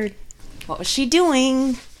is weird. What was she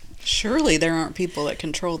doing? Surely there aren't people that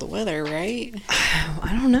control the weather, right?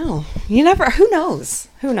 I don't know. You never, who knows?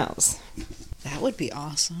 Who knows? That would be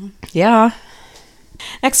awesome. Yeah.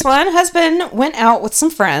 Next one, husband went out with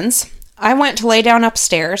some friends. I went to lay down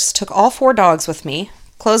upstairs, took all 4 dogs with me,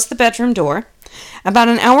 closed the bedroom door. About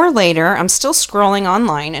an hour later, I'm still scrolling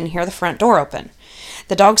online and hear the front door open.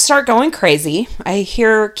 The dogs start going crazy. I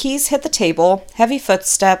hear keys hit the table, heavy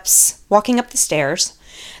footsteps, walking up the stairs.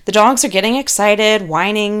 The dogs are getting excited,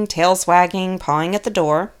 whining, tails wagging, pawing at the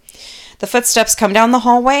door. The footsteps come down the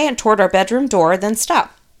hallway and toward our bedroom door, then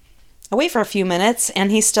stop. I wait for a few minutes,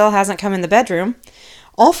 and he still hasn't come in the bedroom.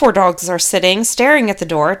 All 4 dogs are sitting, staring at the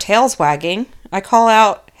door, tails wagging. I call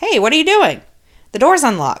out, "Hey, what are you doing?" The door's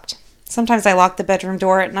unlocked. Sometimes I lock the bedroom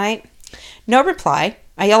door at night. No reply.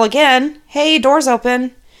 I yell again, "Hey, door's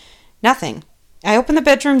open." Nothing. I open the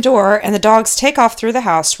bedroom door, and the dogs take off through the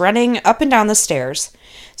house, running up and down the stairs.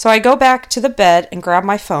 So I go back to the bed and grab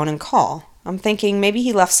my phone and call. I'm thinking maybe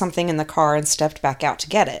he left something in the car and stepped back out to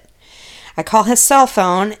get it. I call his cell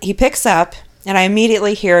phone, he picks up, and I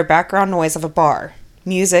immediately hear a background noise of a bar.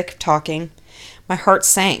 Music, talking. My heart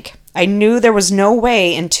sank. I knew there was no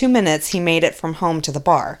way in 2 minutes he made it from home to the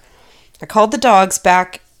bar. I called the dogs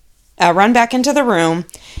back, run back into the room,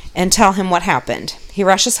 and tell him what happened. He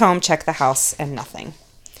rushes home, check the house, and nothing.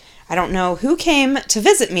 I don't know who came to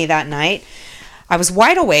visit me that night. I was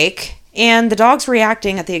wide awake, and the dogs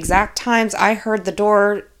reacting at the exact times I heard the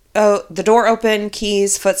door open,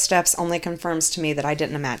 keys, footsteps only confirms to me that I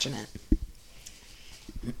didn't imagine it.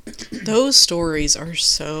 Those stories are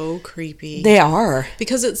so creepy. They are.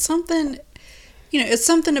 Because it's something, it's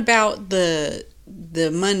something about the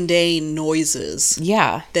mundane noises.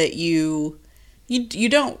 Yeah. That you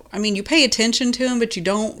don't, you pay attention to them, but you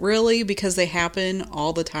don't really because they happen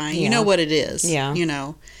all the time. Yeah. You know what it is. Yeah.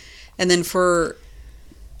 And then for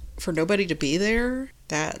nobody to be there,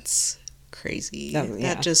 that's crazy. Oh,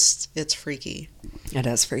 yeah. It's freaky. It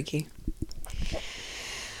is freaky.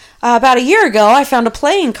 About a year ago, I found a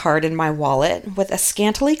playing card in my wallet with a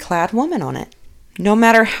scantily clad woman on it. No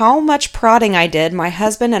matter how much prodding I did, my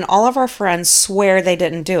husband and all of our friends swear they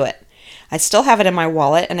didn't do it. I still have it in my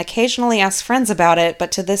wallet and occasionally ask friends about it,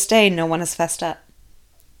 but to this day, no one has fessed up.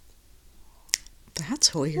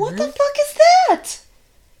 That's weird. What the fuck is that?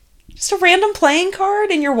 Just a random playing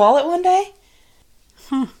card in your wallet one day?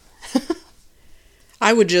 Huh.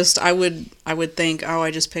 I would think, oh, I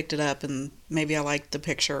just picked it up and maybe I liked the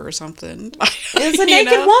picture or something. It's a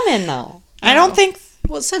naked woman, though. I don't think...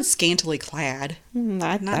 Well, it said scantily clad,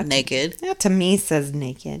 not naked. That to me says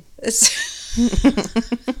naked.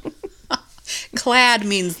 Clad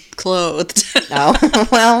means clothed. Oh,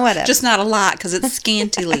 well, whatever. Just not a lot because it's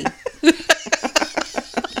scantily.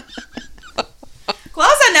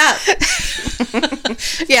 Close enough.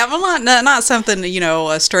 Yeah, well, not something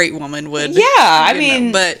a straight woman would. Yeah, I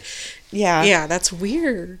mean, but yeah, that's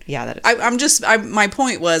weird. Yeah, that is. My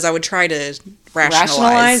point was, I would try to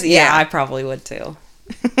rationalize. Yeah, I probably would too.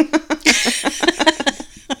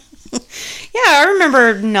 Yeah, I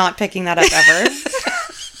remember not picking that up ever.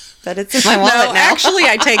 But it's in my wallet No, now. actually,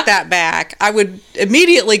 I take that back. I would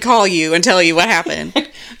immediately call you and tell you what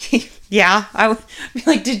happened. Yeah, I would be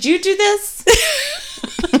like, "Did you do this?"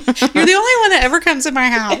 You're the only one that ever comes in my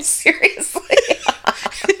house. Seriously.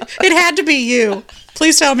 It had to be you.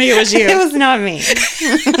 Please tell me it was you. It was not me.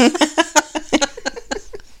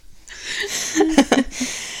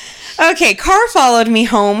 Okay, car followed me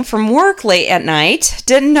home from work late at night.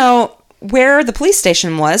 Didn't know where the police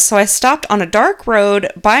station was, so I stopped on a dark road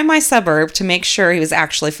by my suburb to make sure he was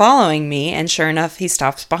actually following me, and sure enough, he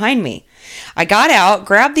stopped behind me. I got out,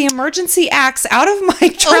 grabbed the emergency axe out of my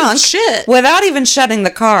trunk shit. without even shutting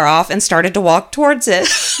the car off, and started to walk towards it,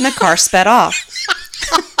 and the car sped off.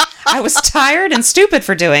 I was tired and stupid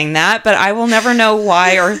for doing that, but I will never know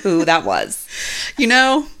why or who that was. You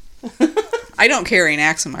know, I don't carry an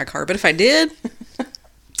axe in my car, but if I did,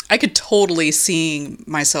 I could totally see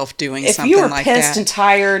myself doing If something you were like pissed that. and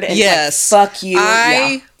tired and Yes. like, fuck you.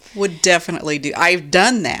 I would definitely do. I've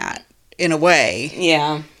done that in a way.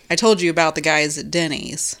 Yeah. I told you about the guys at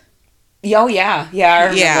Denny's. Oh, yeah. Yeah, I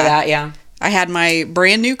remember Yeah. that, yeah. I had my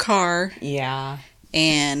brand new car, Yeah.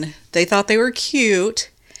 and they thought they were cute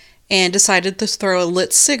and decided to throw a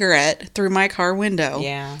lit cigarette through my car window.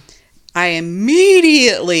 Yeah. I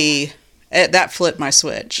immediately, that flipped my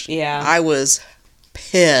switch. Yeah. I was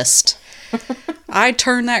pissed. I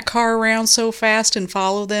turned that car around so fast and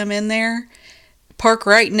followed them in there, park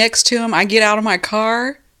right next to them. I get out of my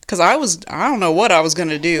car because I don't know what I was going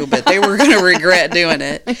to do, but they were going to regret doing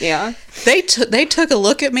it. Yeah. They took a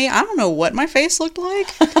look at me. I don't know what my face looked like.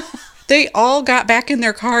 They all got back in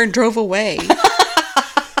their car and drove away.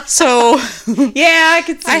 So Yeah, I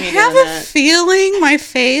could see I you have doing a that. feeling my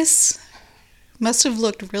face must have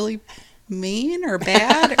looked really mean or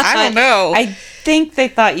bad. I don't know. I think they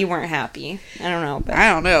thought you weren't happy. I don't know. But I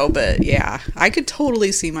don't know, but yeah, I could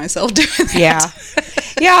totally see myself doing that. yeah.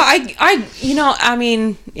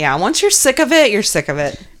 Yeah, once you're sick of it, you're sick of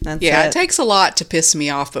it. That's Yeah, it. it takes a lot to piss me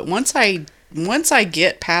off, but once I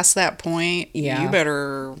get past that point, Yeah. you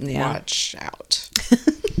better Yeah. watch out.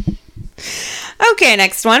 Okay,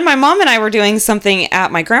 next one. My mom and I were doing something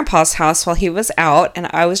at my grandpa's house while he was out, and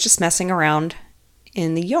I was just messing around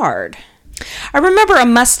in the yard. I remember a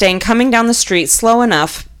Mustang coming down the street slow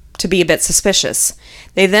enough to be a bit suspicious.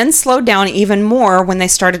 They then slowed down even more when they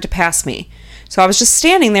started to pass me. So I was just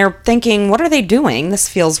standing there thinking, what are they doing? This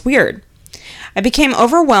feels weird. I became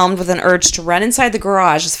overwhelmed with an urge to run inside the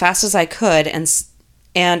garage as fast as I could,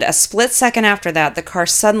 and a split second after that, the car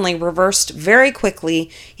suddenly reversed very quickly,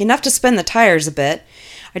 enough to spin the tires a bit.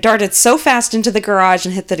 I darted so fast into the garage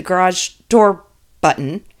and hit the garage door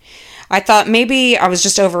button. I thought maybe I was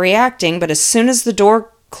just overreacting, but as soon as the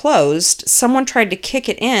door closed, someone tried to kick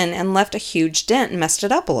it in and left a huge dent and messed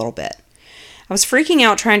it up a little bit. I was freaking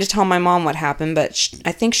out trying to tell my mom what happened, but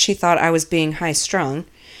I think she thought I was being high-strung.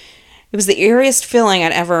 It was the eeriest feeling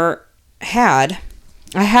I'd ever had.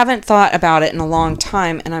 I haven't thought about it in a long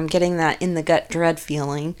time, and I'm getting that in-the-gut dread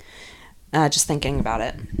feeling just thinking about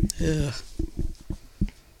it. Ugh.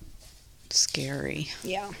 Scary.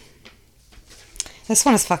 Yeah. This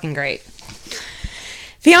one is fucking great.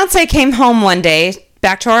 Fiance came home one day,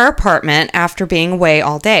 back to our apartment after being away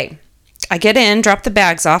all day. I get in, drop the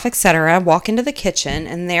bags off, etc., walk into the kitchen,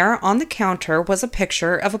 and there on the counter was a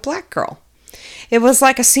picture of a black girl. It was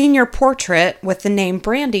like a senior portrait with the name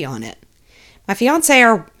Brandy on it. My fiance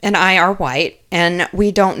and I are white, and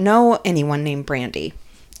we don't know anyone named Brandy.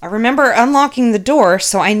 I remember unlocking the door,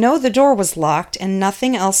 so I know the door was locked and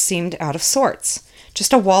nothing else seemed out of sorts.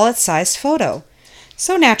 Just a wallet-sized photo.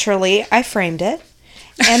 So naturally, I framed it.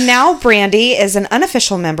 And now Brandy is an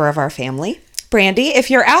unofficial member of our family. Brandy, if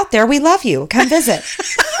you're out there, we love you. Come visit.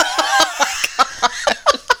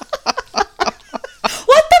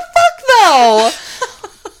 What the fuck, though?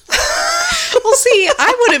 Well, see,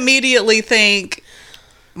 I would immediately think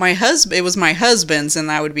it was my husband's, and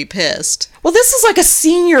I would be pissed. Well, this is like a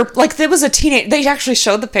senior, like it was a teenage, they actually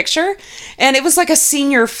showed the picture, and it was like a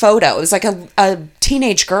senior photo. It was like a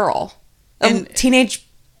teenage girl. Teenage,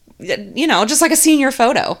 just like a senior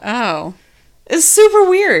photo. Oh, It's super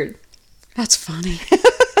weird. that's funny.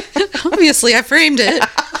 Obviously, I framed it.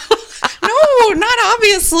 No, not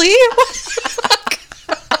obviously.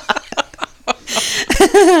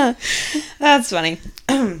 That's funny.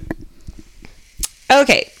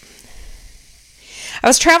 Okay. I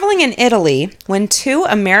was traveling in Italy when two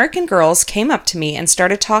American girls came up to me and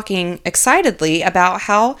started talking excitedly about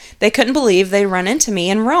how they couldn't believe they'd run into me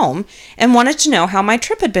in Rome and wanted to know how my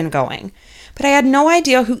trip had been going. But I had no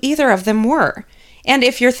idea who either of them were. And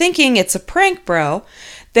if you're thinking it's a prank, bro,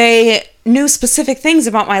 they knew specific things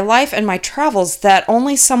about my life and my travels that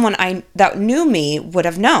only someone that knew me would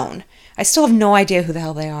have known. I still have no idea who the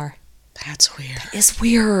hell they are. That's weird. It's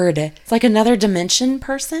weird. It's like another dimension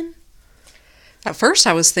person. At first,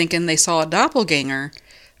 I was thinking they saw a doppelganger,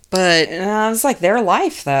 but It's like their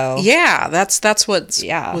life, though. yeah, that's what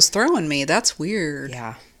Yeah. was throwing me. That's weird.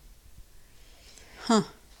 Yeah. Huh.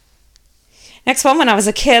 Next one, when I was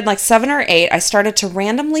a kid, like 7 or 8, I started to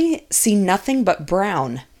randomly see nothing but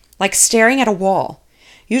brown, like staring at a wall.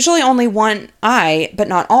 Usually only one eye, but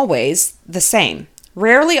not always, the same.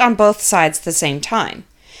 Rarely on both sides at the same time.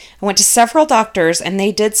 I went to several doctors and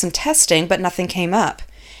they did some testing, but nothing came up.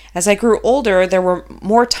 As I grew older, there were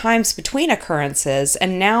more times between occurrences,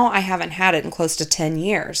 and now I haven't had it in close to 10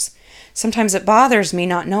 years. Sometimes it bothers me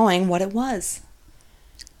not knowing what it was.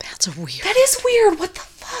 That's weird. That is weird. What the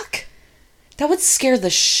fuck? That would scare the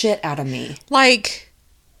shit out of me. Like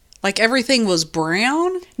everything was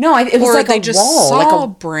brown? No, it was Or like they a just wall. saw Like a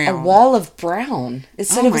brown. wall of brown. It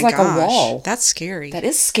said Oh it was my like gosh. a wall. That's scary. That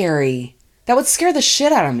is scary. That would scare the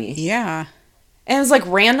shit out of me. Yeah. And it was like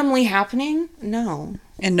randomly happening? No.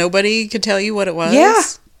 And nobody could tell you what it was? Yeah.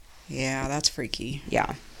 Yeah, that's freaky.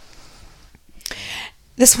 Yeah.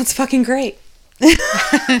 This one's fucking great.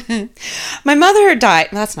 My mother died.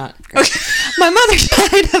 That's not great. Okay. My mother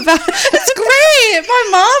died about. That's great. My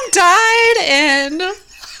mom died and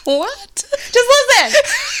what? Just listen.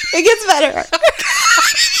 It gets better.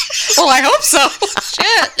 Well, I hope so.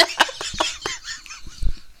 Shit.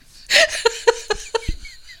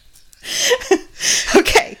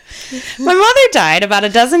 Okay. My mother died about a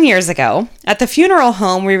dozen years ago. At the funeral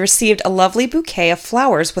home, we received a lovely bouquet of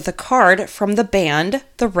flowers with a card from the band,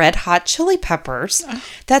 the Red Hot Chili Peppers,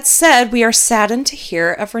 that said, "We are saddened to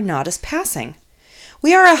hear of Renata's passing.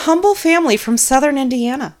 We are a humble family from southern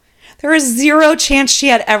Indiana. There is zero chance she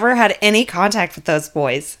had ever had any contact with those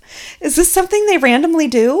boys. Is this something they randomly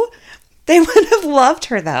do? They would have loved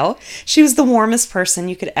her, though. She was the warmest person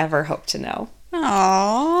you could ever hope to know."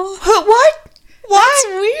 Aww. What? That's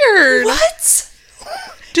weird. What?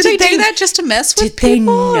 Do they do that just to mess with Did they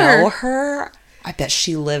people? know or- her? I bet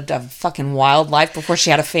she lived a fucking wild life before she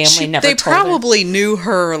had a family. Never They told her. probably knew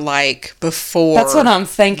her like before. That's what I'm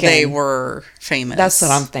thinking. They were famous. That's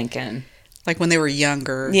what I'm thinking. Like when they were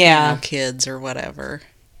younger. Yeah. Kids or whatever.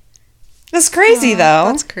 That's crazy, though.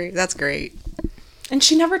 That's great. That's great. And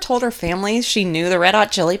she never told her family she knew the Red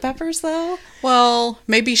Hot Chili Peppers, though? Well,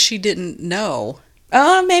 maybe she didn't know.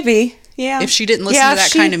 Maybe. Yeah. If she didn't listen to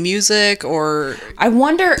that kind of music or... I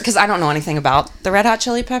wonder, because I don't know anything about the Red Hot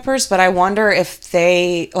Chili Peppers, but I wonder if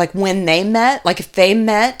they, like when they met, like if they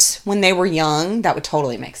met when they were young, that would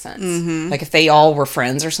totally make sense. Mm-hmm. Like if they all were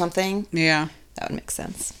friends or something. Yeah. That would make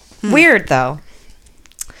sense. Weird, though.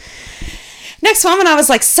 Next one, when I was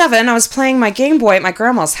like 7, I was playing my Game Boy at my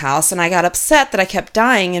grandma's house, and I got upset that I kept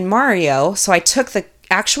dying in Mario, so I took the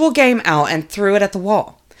actual game out and threw it at the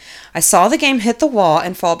wall. I saw the game hit the wall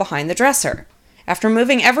and fall behind the dresser. After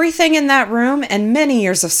moving everything in that room and many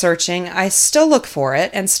years of searching, I still look for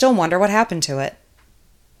it and still wonder what happened to it.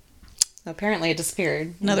 Apparently it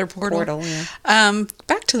disappeared. Another portal. Yeah.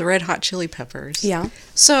 Back to the Red Hot Chili Peppers. Yeah.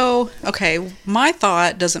 So, okay, my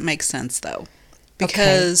thought doesn't make sense, though.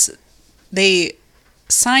 Because they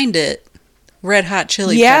signed it Red Hot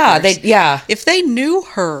Chili Peppers. Yeah. If they knew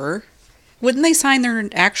her, wouldn't they sign their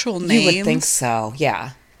actual names? You would think so,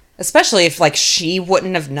 yeah. Especially if, like, she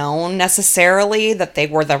wouldn't have known necessarily that they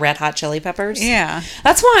were the Red Hot Chili Peppers. Yeah.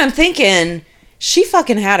 That's why I'm thinking she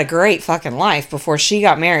fucking had a great fucking life before she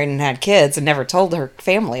got married and had kids and never told her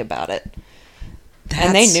family about it.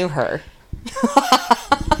 And they knew her.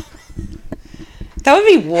 That would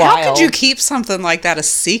be wild. How could you keep something like that a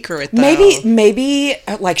secret, though? Maybe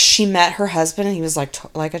like she met her husband and he was like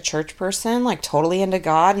like a church person, like totally into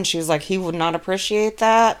God, and she was like, he would not appreciate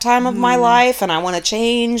that time of my life, and I want to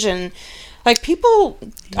change, and like people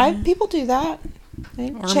do that.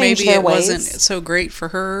 They Or change maybe their it ways. wasn't so great for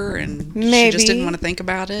her, and she Maybe. just didn't want to think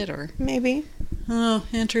about it, or... Maybe. Oh,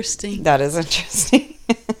 interesting. That is interesting.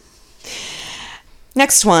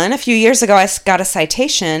 Next one. A few years ago, I got a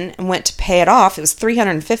citation and went to pay it off. It was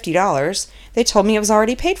 $350. They told me it was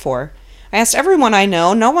already paid for. I asked everyone I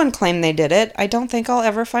know. No one claimed they did it. I don't think I'll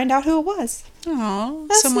ever find out who it was. Oh,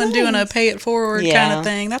 That's someone doing a nice. pay it forward kind of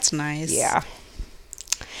thing. That's nice. Yeah.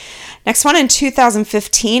 Next one, in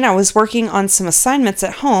 2015, I was working on some assignments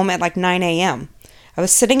at home at like 9 a.m. I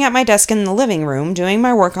was sitting at my desk in the living room doing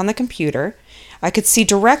my work on the computer. I could see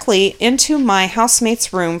directly into my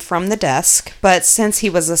housemate's room from the desk, but since he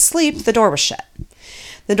was asleep, the door was shut.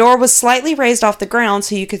 The door was slightly raised off the ground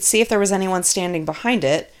so you could see if there was anyone standing behind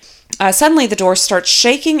it. Suddenly, the door starts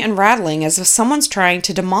shaking and rattling as if someone's trying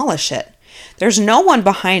to demolish it. There's no one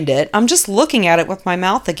behind it. I'm just looking at it with my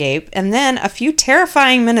mouth agape, and then a few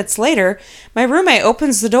terrifying minutes later, my roommate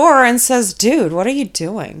opens the door and says, "Dude, what are you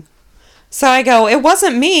doing?" So I go, "It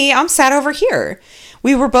wasn't me. I'm sat over here."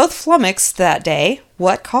 We were both flummoxed that day.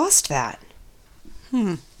 What caused that?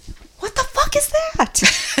 What the fuck is that?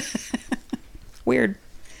 Weird.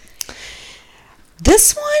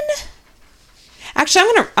 This one? Actually,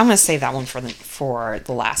 I'm gonna save that one for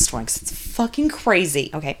the last one because it's fucking crazy.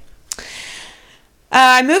 Okay.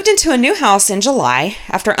 I moved into a new house in July.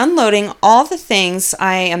 After unloading all the things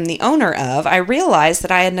I am the owner of, I realized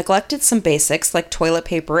that I had neglected some basics like toilet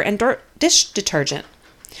paper and dish detergent.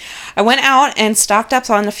 I went out and stocked up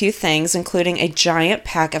on a few things, including a giant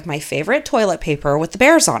pack of my favorite toilet paper with the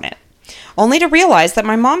bears on it, only to realize that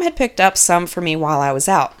my mom had picked up some for me while I was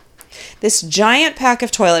out. This giant pack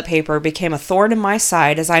of toilet paper became a thorn in my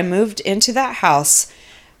side as I moved into that house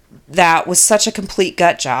that was such a complete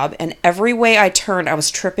gut job, and every way I turned I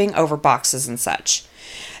was tripping over boxes and such.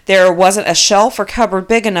 There wasn't a shelf or cupboard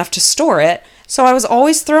big enough to store it, so I was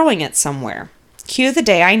always throwing it somewhere. Cue the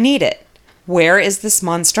day I need it. Where is this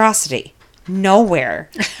monstrosity? Nowhere.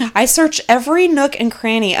 I search every nook and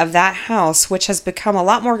cranny of that house, which has become a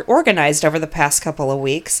lot more organized over the past couple of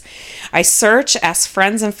weeks. I search, ask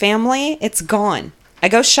friends and family, it's gone. I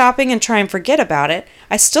go shopping and try and forget about it.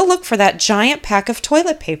 I still look for that giant pack of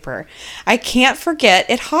toilet paper. I can't forget,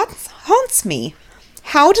 it haunts me.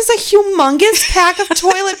 How does a humongous pack of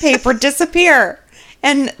toilet paper disappear?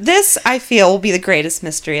 And this, I feel, will be the greatest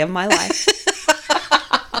mystery of my life.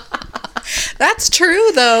 That's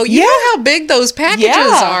true, though. You know how big those packages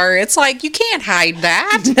are. It's like, you can't hide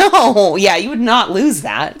that. No. Yeah, you would not lose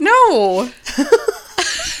that. No.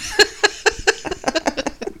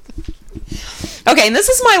 Okay, and this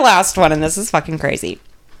is my last one, and this is fucking crazy.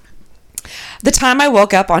 The time I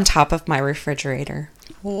woke up on top of my refrigerator.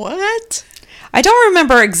 What? I don't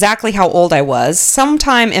remember exactly how old I was,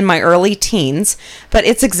 sometime in my early teens, but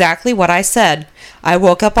it's exactly what I said. I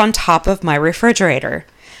woke up on top of my refrigerator.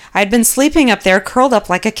 I'd been sleeping up there curled up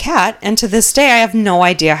like a cat, and to this day I have no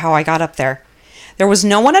idea how I got up there. There was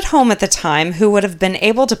no one at home at the time who would have been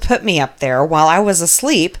able to put me up there while I was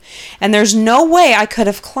asleep, and there's no way I could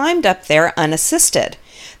have climbed up there unassisted.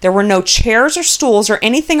 There were no chairs or stools or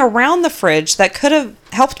anything around the fridge that could have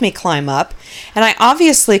helped me climb up, and I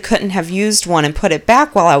obviously couldn't have used one and put it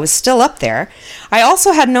back while I was still up there. I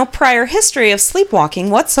also had no prior history of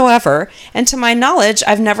sleepwalking whatsoever, and to my knowledge,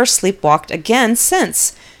 I've never sleepwalked again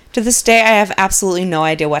since. To this day, I have absolutely no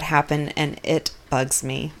idea what happened, and it bugs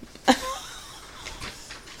me.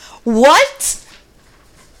 What?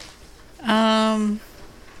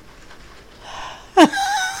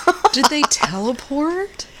 Did they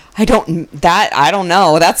teleport? I don't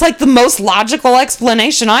know. That's like the most logical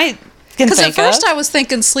explanation I can think of. Because at first I was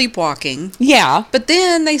thinking sleepwalking. Yeah. But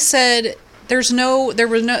then they said there was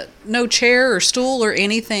no chair or stool or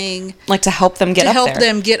anything Like to help them get up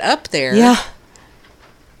there. get up there. Yeah.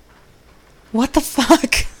 What the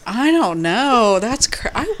fuck? I don't know.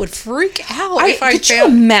 I would freak out if I could you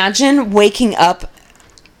imagine waking up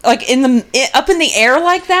like up in the air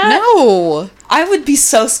like that? No. I would be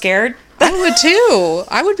so scared. I would too.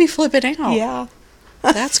 I would be flipping out. Yeah.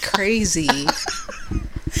 That's crazy.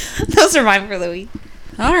 Those are mine for the week.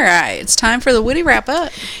 All right. It's time for the witty wrap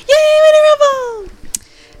up. Yay, witty wrap up!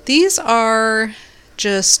 These are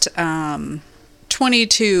just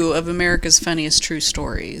 22 of America's funniest true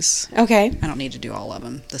stories. Okay. I don't need to do all of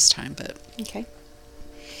them this time, but... Okay.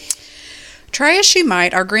 Try as she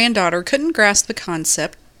might, our granddaughter couldn't grasp the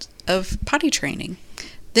concept of potty training.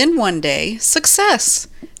 Then one day, success!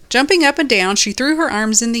 Jumping up and down, she threw her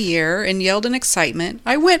arms in the air and yelled in excitement,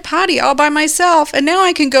 "I went potty all by myself, and now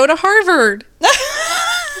I can go to Harvard!"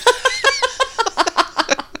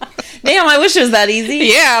 Damn, I wish it was that easy.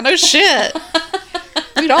 Yeah, no shit.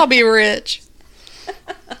 We'd all be rich.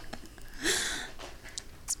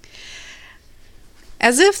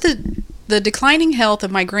 As if the declining health of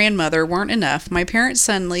my grandmother weren't enough, my parents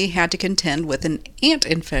suddenly had to contend with an ant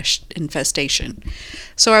infestation.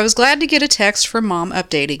 So I was glad to get a text from Mom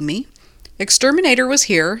updating me. Exterminator was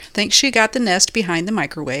here. Thinks she got the nest behind the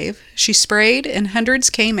microwave. She sprayed and hundreds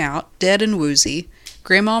came out, dead and woozy.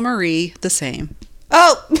 Grandma Marie, the same.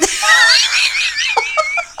 Oh.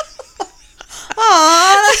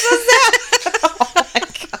 Aw, that's so sad. Oh my God.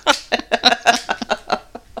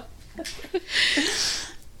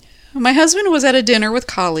 My husband was at a dinner with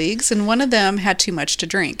colleagues, and one of them had too much to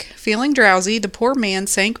drink. Feeling drowsy, the poor man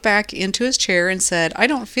sank back into his chair and said, "I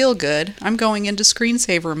don't feel good. I'm going into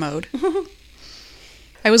screensaver mode."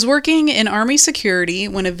 I was working in Army security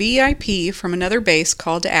when a VIP from another base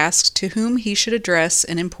called to ask to whom he should address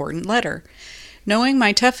an important letter. Knowing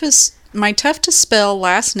my tough-to-spell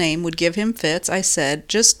last name would give him fits, I said,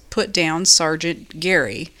 "Just put down Sergeant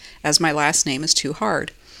Gary, as my last name is too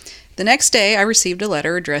hard." The next day, I received a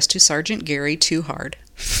letter addressed to Sergeant Gary Too Hard.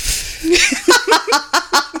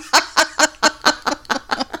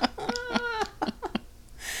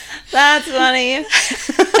 That's funny.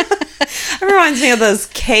 It reminds me of those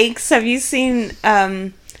cakes. Have you seen,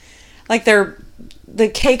 like the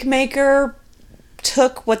cake maker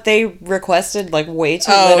took what they requested like way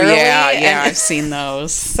too Oh, literally. yeah, and I've seen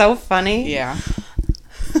those. so funny. Yeah.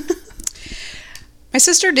 My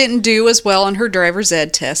sister didn't do as well on her driver's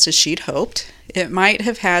ed test as she'd hoped. It might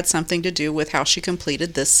have had something to do with how she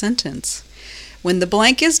completed this sentence. When the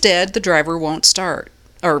blank is dead, the driver won't start.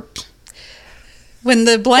 Or, when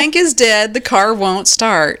the blank is dead, the car won't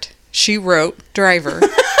start. She wrote driver.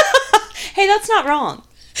 Hey, that's not wrong.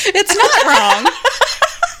 It's not wrong.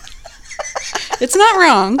 It's not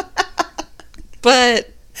wrong. But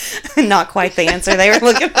Not quite the answer they were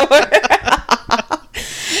looking for.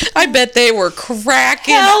 I bet they were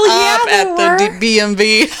cracking Hell yeah, up they at the were.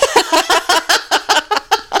 B&B.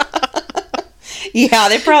 Yeah,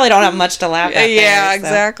 they probably don't have much to laugh at. Yeah, there, so.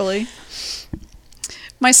 exactly.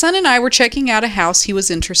 My son and I were checking out a house he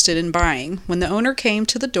was interested in buying. When the owner came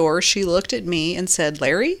to the door, she looked at me and said,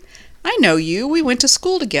 "Larry, I know you. We went to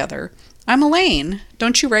school together. I'm Elaine.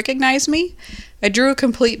 Don't you recognize me?" I drew a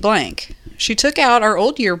complete blank. She took out our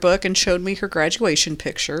old yearbook and showed me her graduation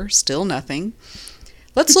picture. Still nothing.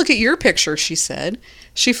 "Let's look at your picture," she said.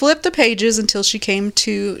 She flipped the pages until she came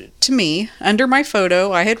to me. Under my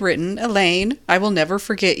photo, I had written, "Elaine, I will never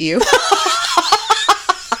forget you."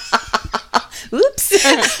 Oops.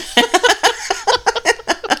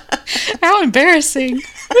 How embarrassing.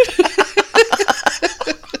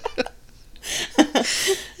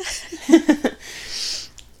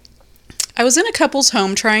 I was in a couple's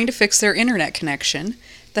home trying to fix their internet connection.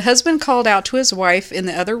 The husband called out to his wife in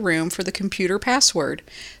the other room for the computer password.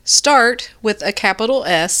 "Start with a capital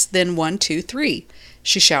S, then 123,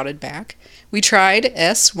 she shouted back. We tried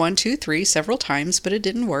S123 several times, but it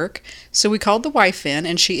didn't work. So we called the wife in,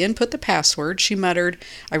 and she input the password. She muttered,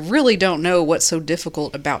 "I really don't know what's so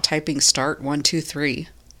difficult about typing start 123.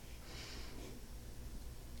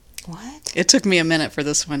 What? It took me a minute for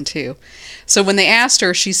this one, too. So when they asked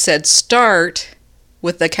her, she said start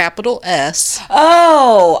with the capital S,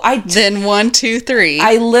 Oh, then 123.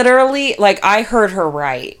 I literally, like, I heard her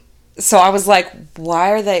right. So I was like,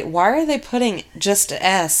 why are they putting just a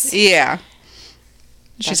S? Yeah.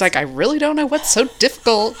 She's like, "I really don't know what's so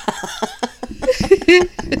difficult."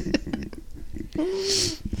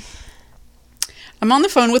 I'm on the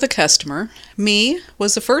phone with a customer. Me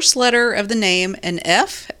was the first letter of the name an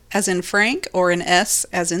F as in Frank or an S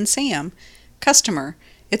as in Sam. Customer.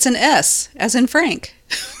 It's an S as in Frank.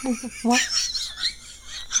 What?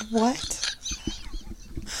 What?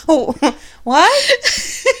 Oh, what?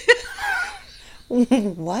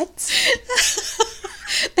 What?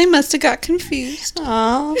 They must have got confused.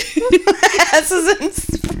 Oh, S is in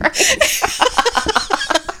spring.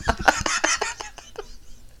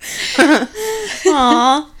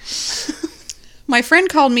 Aw. My friend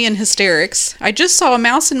called me in hysterics. "I just saw a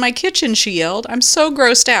mouse in my kitchen," she yelled. "I'm so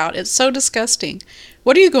grossed out. It's so disgusting."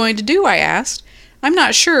 "What are you going to do?" I asked. "I'm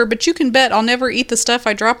not sure, but you can bet I'll never eat the stuff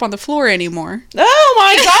I drop on the floor anymore." Oh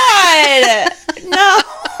my god! No.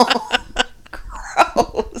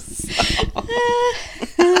 Gross.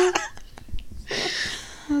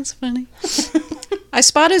 That's funny. I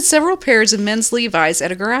spotted several pairs of men's Levi's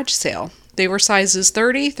at a garage sale. They were sizes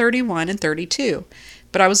 30, 31, and 32,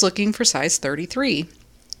 but I was looking for size 33.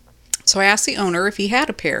 So I asked the owner if he had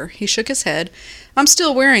a pair. He shook his head. "I'm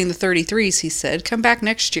still wearing the 33s, he said. "Come back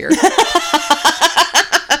next year."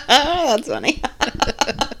 Oh, that's funny.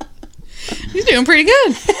 He's doing pretty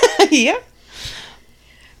good. Yeah.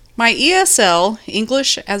 My ESL,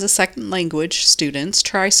 English as a Second Language, students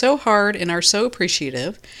try so hard and are so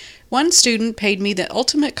appreciative. One student paid me the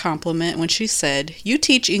ultimate compliment when she said, "You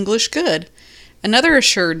teach English good." Another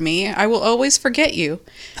assured me, "I will always forget you."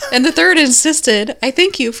 And the third insisted, "I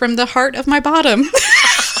thank you from the heart of my bottom."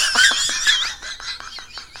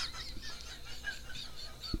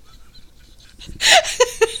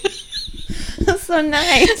 That's so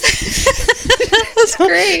nice. That's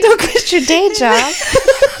great. Don't quit your day job.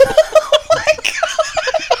 Oh my god.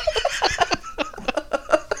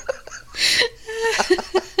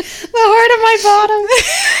 The heart of my bottom.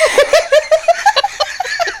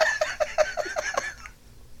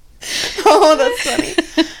 Oh, that's funny.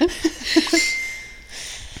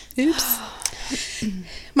 Oops.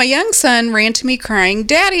 My young son ran to me crying,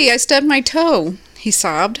 "Daddy, I stubbed my toe." He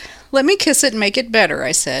sobbed. "Let me kiss it and make it better,"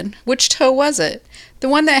 I said. "Which toe was it?" "The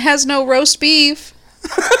one that has no roast beef."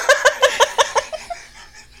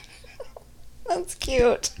 That's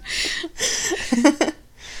cute.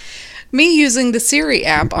 Me using the Siri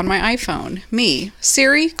app on my iPhone. Me,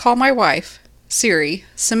 Siri, call my wife. Siri,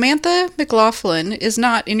 Samantha McLaughlin is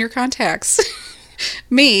not in your contacts.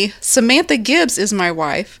 Me, Samantha Gibbs is my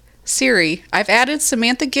wife. Siri, I've added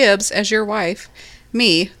Samantha Gibbs as your wife.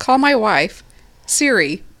 Me, call my wife.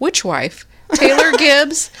 Siri, which wife? Taylor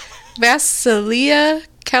Gibbs, Visalia,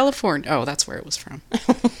 California. Oh, that's where it was from.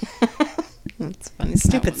 That's funny.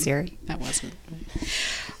 Stupid Siri. That wasn't.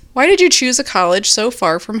 Why did you choose a college so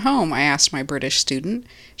far from home? I asked my British student.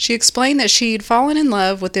 She explained that she'd fallen in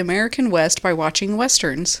love with the American West by watching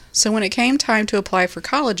Westerns. So when it came time to apply for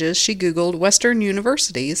colleges, she Googled Western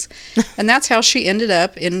universities, and that's how she ended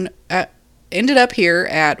up here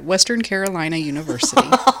at Western Carolina University.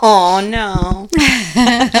 Oh, no.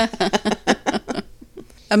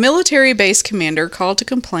 A military base commander called to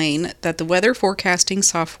complain that the weather forecasting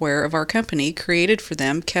software of our company created for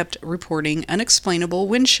them kept reporting unexplainable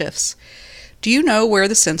wind shifts. Do you know where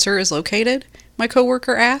the sensor is located? My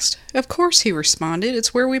coworker asked. Of course, he responded.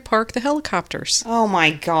 It's where we park the helicopters. Oh,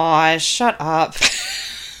 my gosh. Shut up.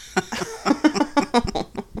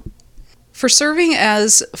 For serving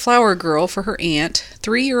as flower girl for her aunt,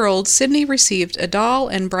 3-year-old Sydney received a doll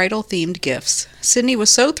and bridal-themed gifts. Sydney was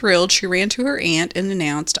so thrilled she ran to her aunt and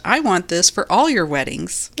announced, "I want this for all your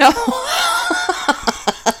weddings."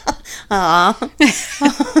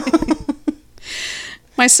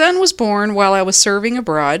 My son was born while I was serving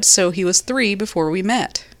abroad, so he was 3 before we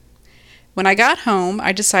met. When I got home,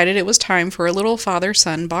 I decided it was time for a little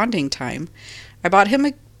father-son bonding time. I bought him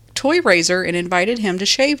a toy razor and invited him to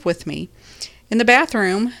shave with me. In the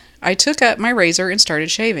bathroom, I took up my razor and started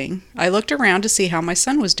shaving. I looked around to see how my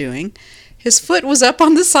son was doing. His foot was up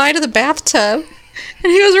on the side of the bathtub,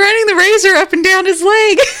 and he was running the razor up and down his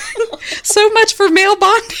leg. So much for male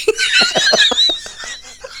bonding.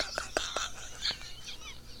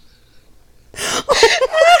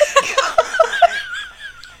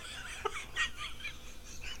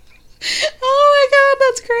 Oh my God,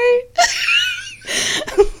 that's great.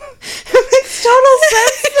 It makes total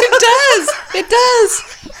sense. It does.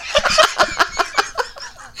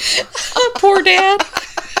 Oh, poor dad.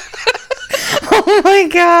 Oh my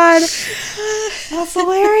God. That's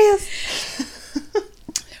hilarious.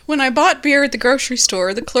 When I bought beer at the grocery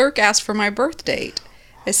store, the clerk asked for my birth date.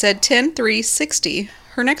 I said 10/3/60.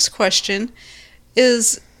 Her next question,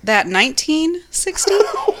 is that 1960?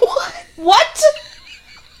 What? What?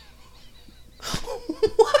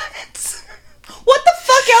 What the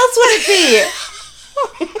fuck else would it be?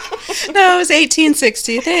 No, it was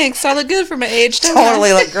 1860. Thanks. I look good for my age.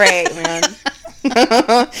 Totally look great, man.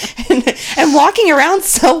 and walking around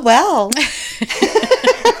so well.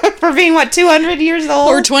 For being, 200 years old?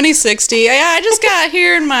 Or 2060. I just got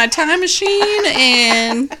here in my time machine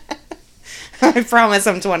and... I promise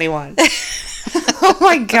I'm 21. Oh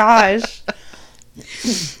my gosh.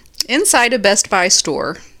 Inside a Best Buy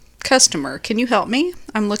store. Customer, can you help me?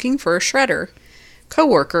 I'm looking for a shredder.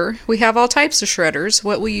 Coworker, we have all types of shredders.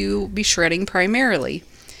 What will you be shredding primarily?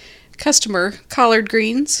 Customer, collard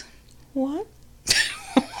greens. What?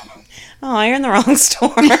 Oh, you're in the wrong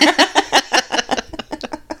store.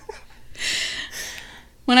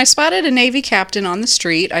 When I spotted a Navy captain on the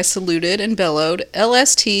street, I saluted and bellowed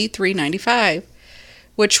LST 395,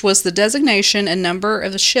 which was the designation and number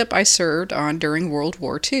of the ship I served on during World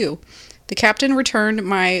War II. The captain returned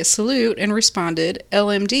my salute and responded,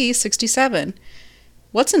 LMD 67.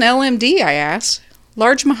 What's an LMD? I asked.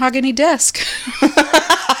 Large mahogany desk.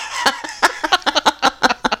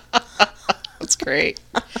 That's great.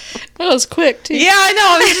 That was quick, too. Yeah, I know.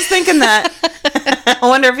 I was just thinking that. I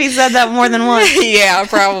wonder if he said that more than once. Yeah,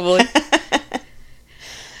 probably.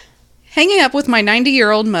 Hanging up with my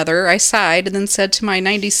 90-year-old mother, I sighed and then said to my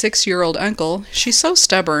 96-year-old uncle, "She's so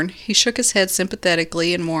stubborn." He shook his head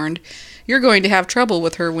sympathetically and warned, "You're going to have trouble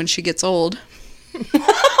with her when she gets old."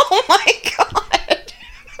 Oh my God.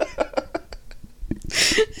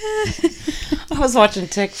 I was watching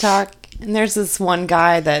TikTok, and there's this one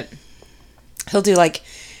guy that he'll do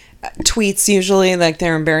tweets, usually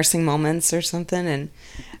their embarrassing moments or something,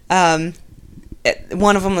 and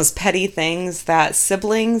one of them was petty things that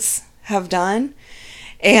siblings have done,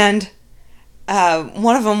 and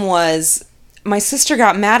one of them was, my sister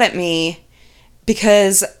got mad at me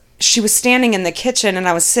because she was standing in the kitchen and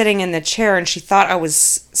I was sitting in the chair, and she thought I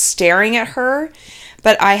was staring at her,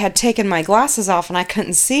 but I had taken my glasses off and I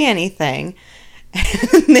couldn't see anything.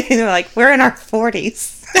 And they were like, "We're in our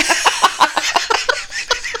 40s."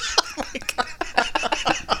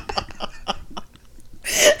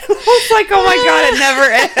 I was like, oh my God, it never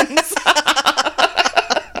ends.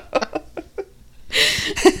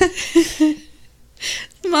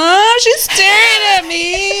 Mom, she's staring at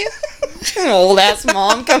me. An old ass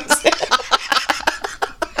mom comes in.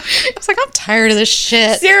 It's like, I'm tired of this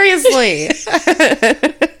shit. Seriously.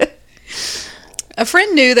 A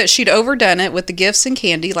friend knew that she'd overdone it with the gifts and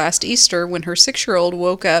candy last Easter when her 6-year-old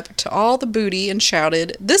woke up to all the booty and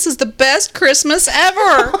shouted, "This is the best Christmas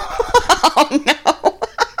ever!" Oh, no.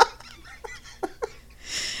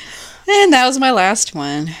 And that was my last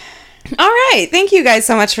one. All right. Thank you guys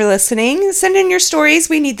so much for listening. Send in your stories.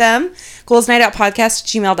 We need them.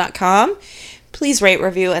 goalsnightoutpodcast@gmail.com. Please rate,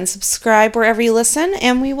 review, and subscribe wherever you listen,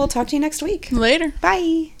 and we will talk to you next week. Later.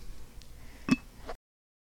 Bye.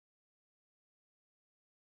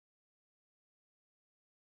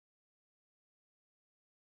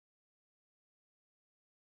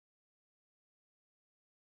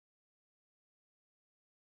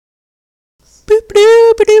 Boop,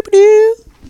 boop, boop, boop.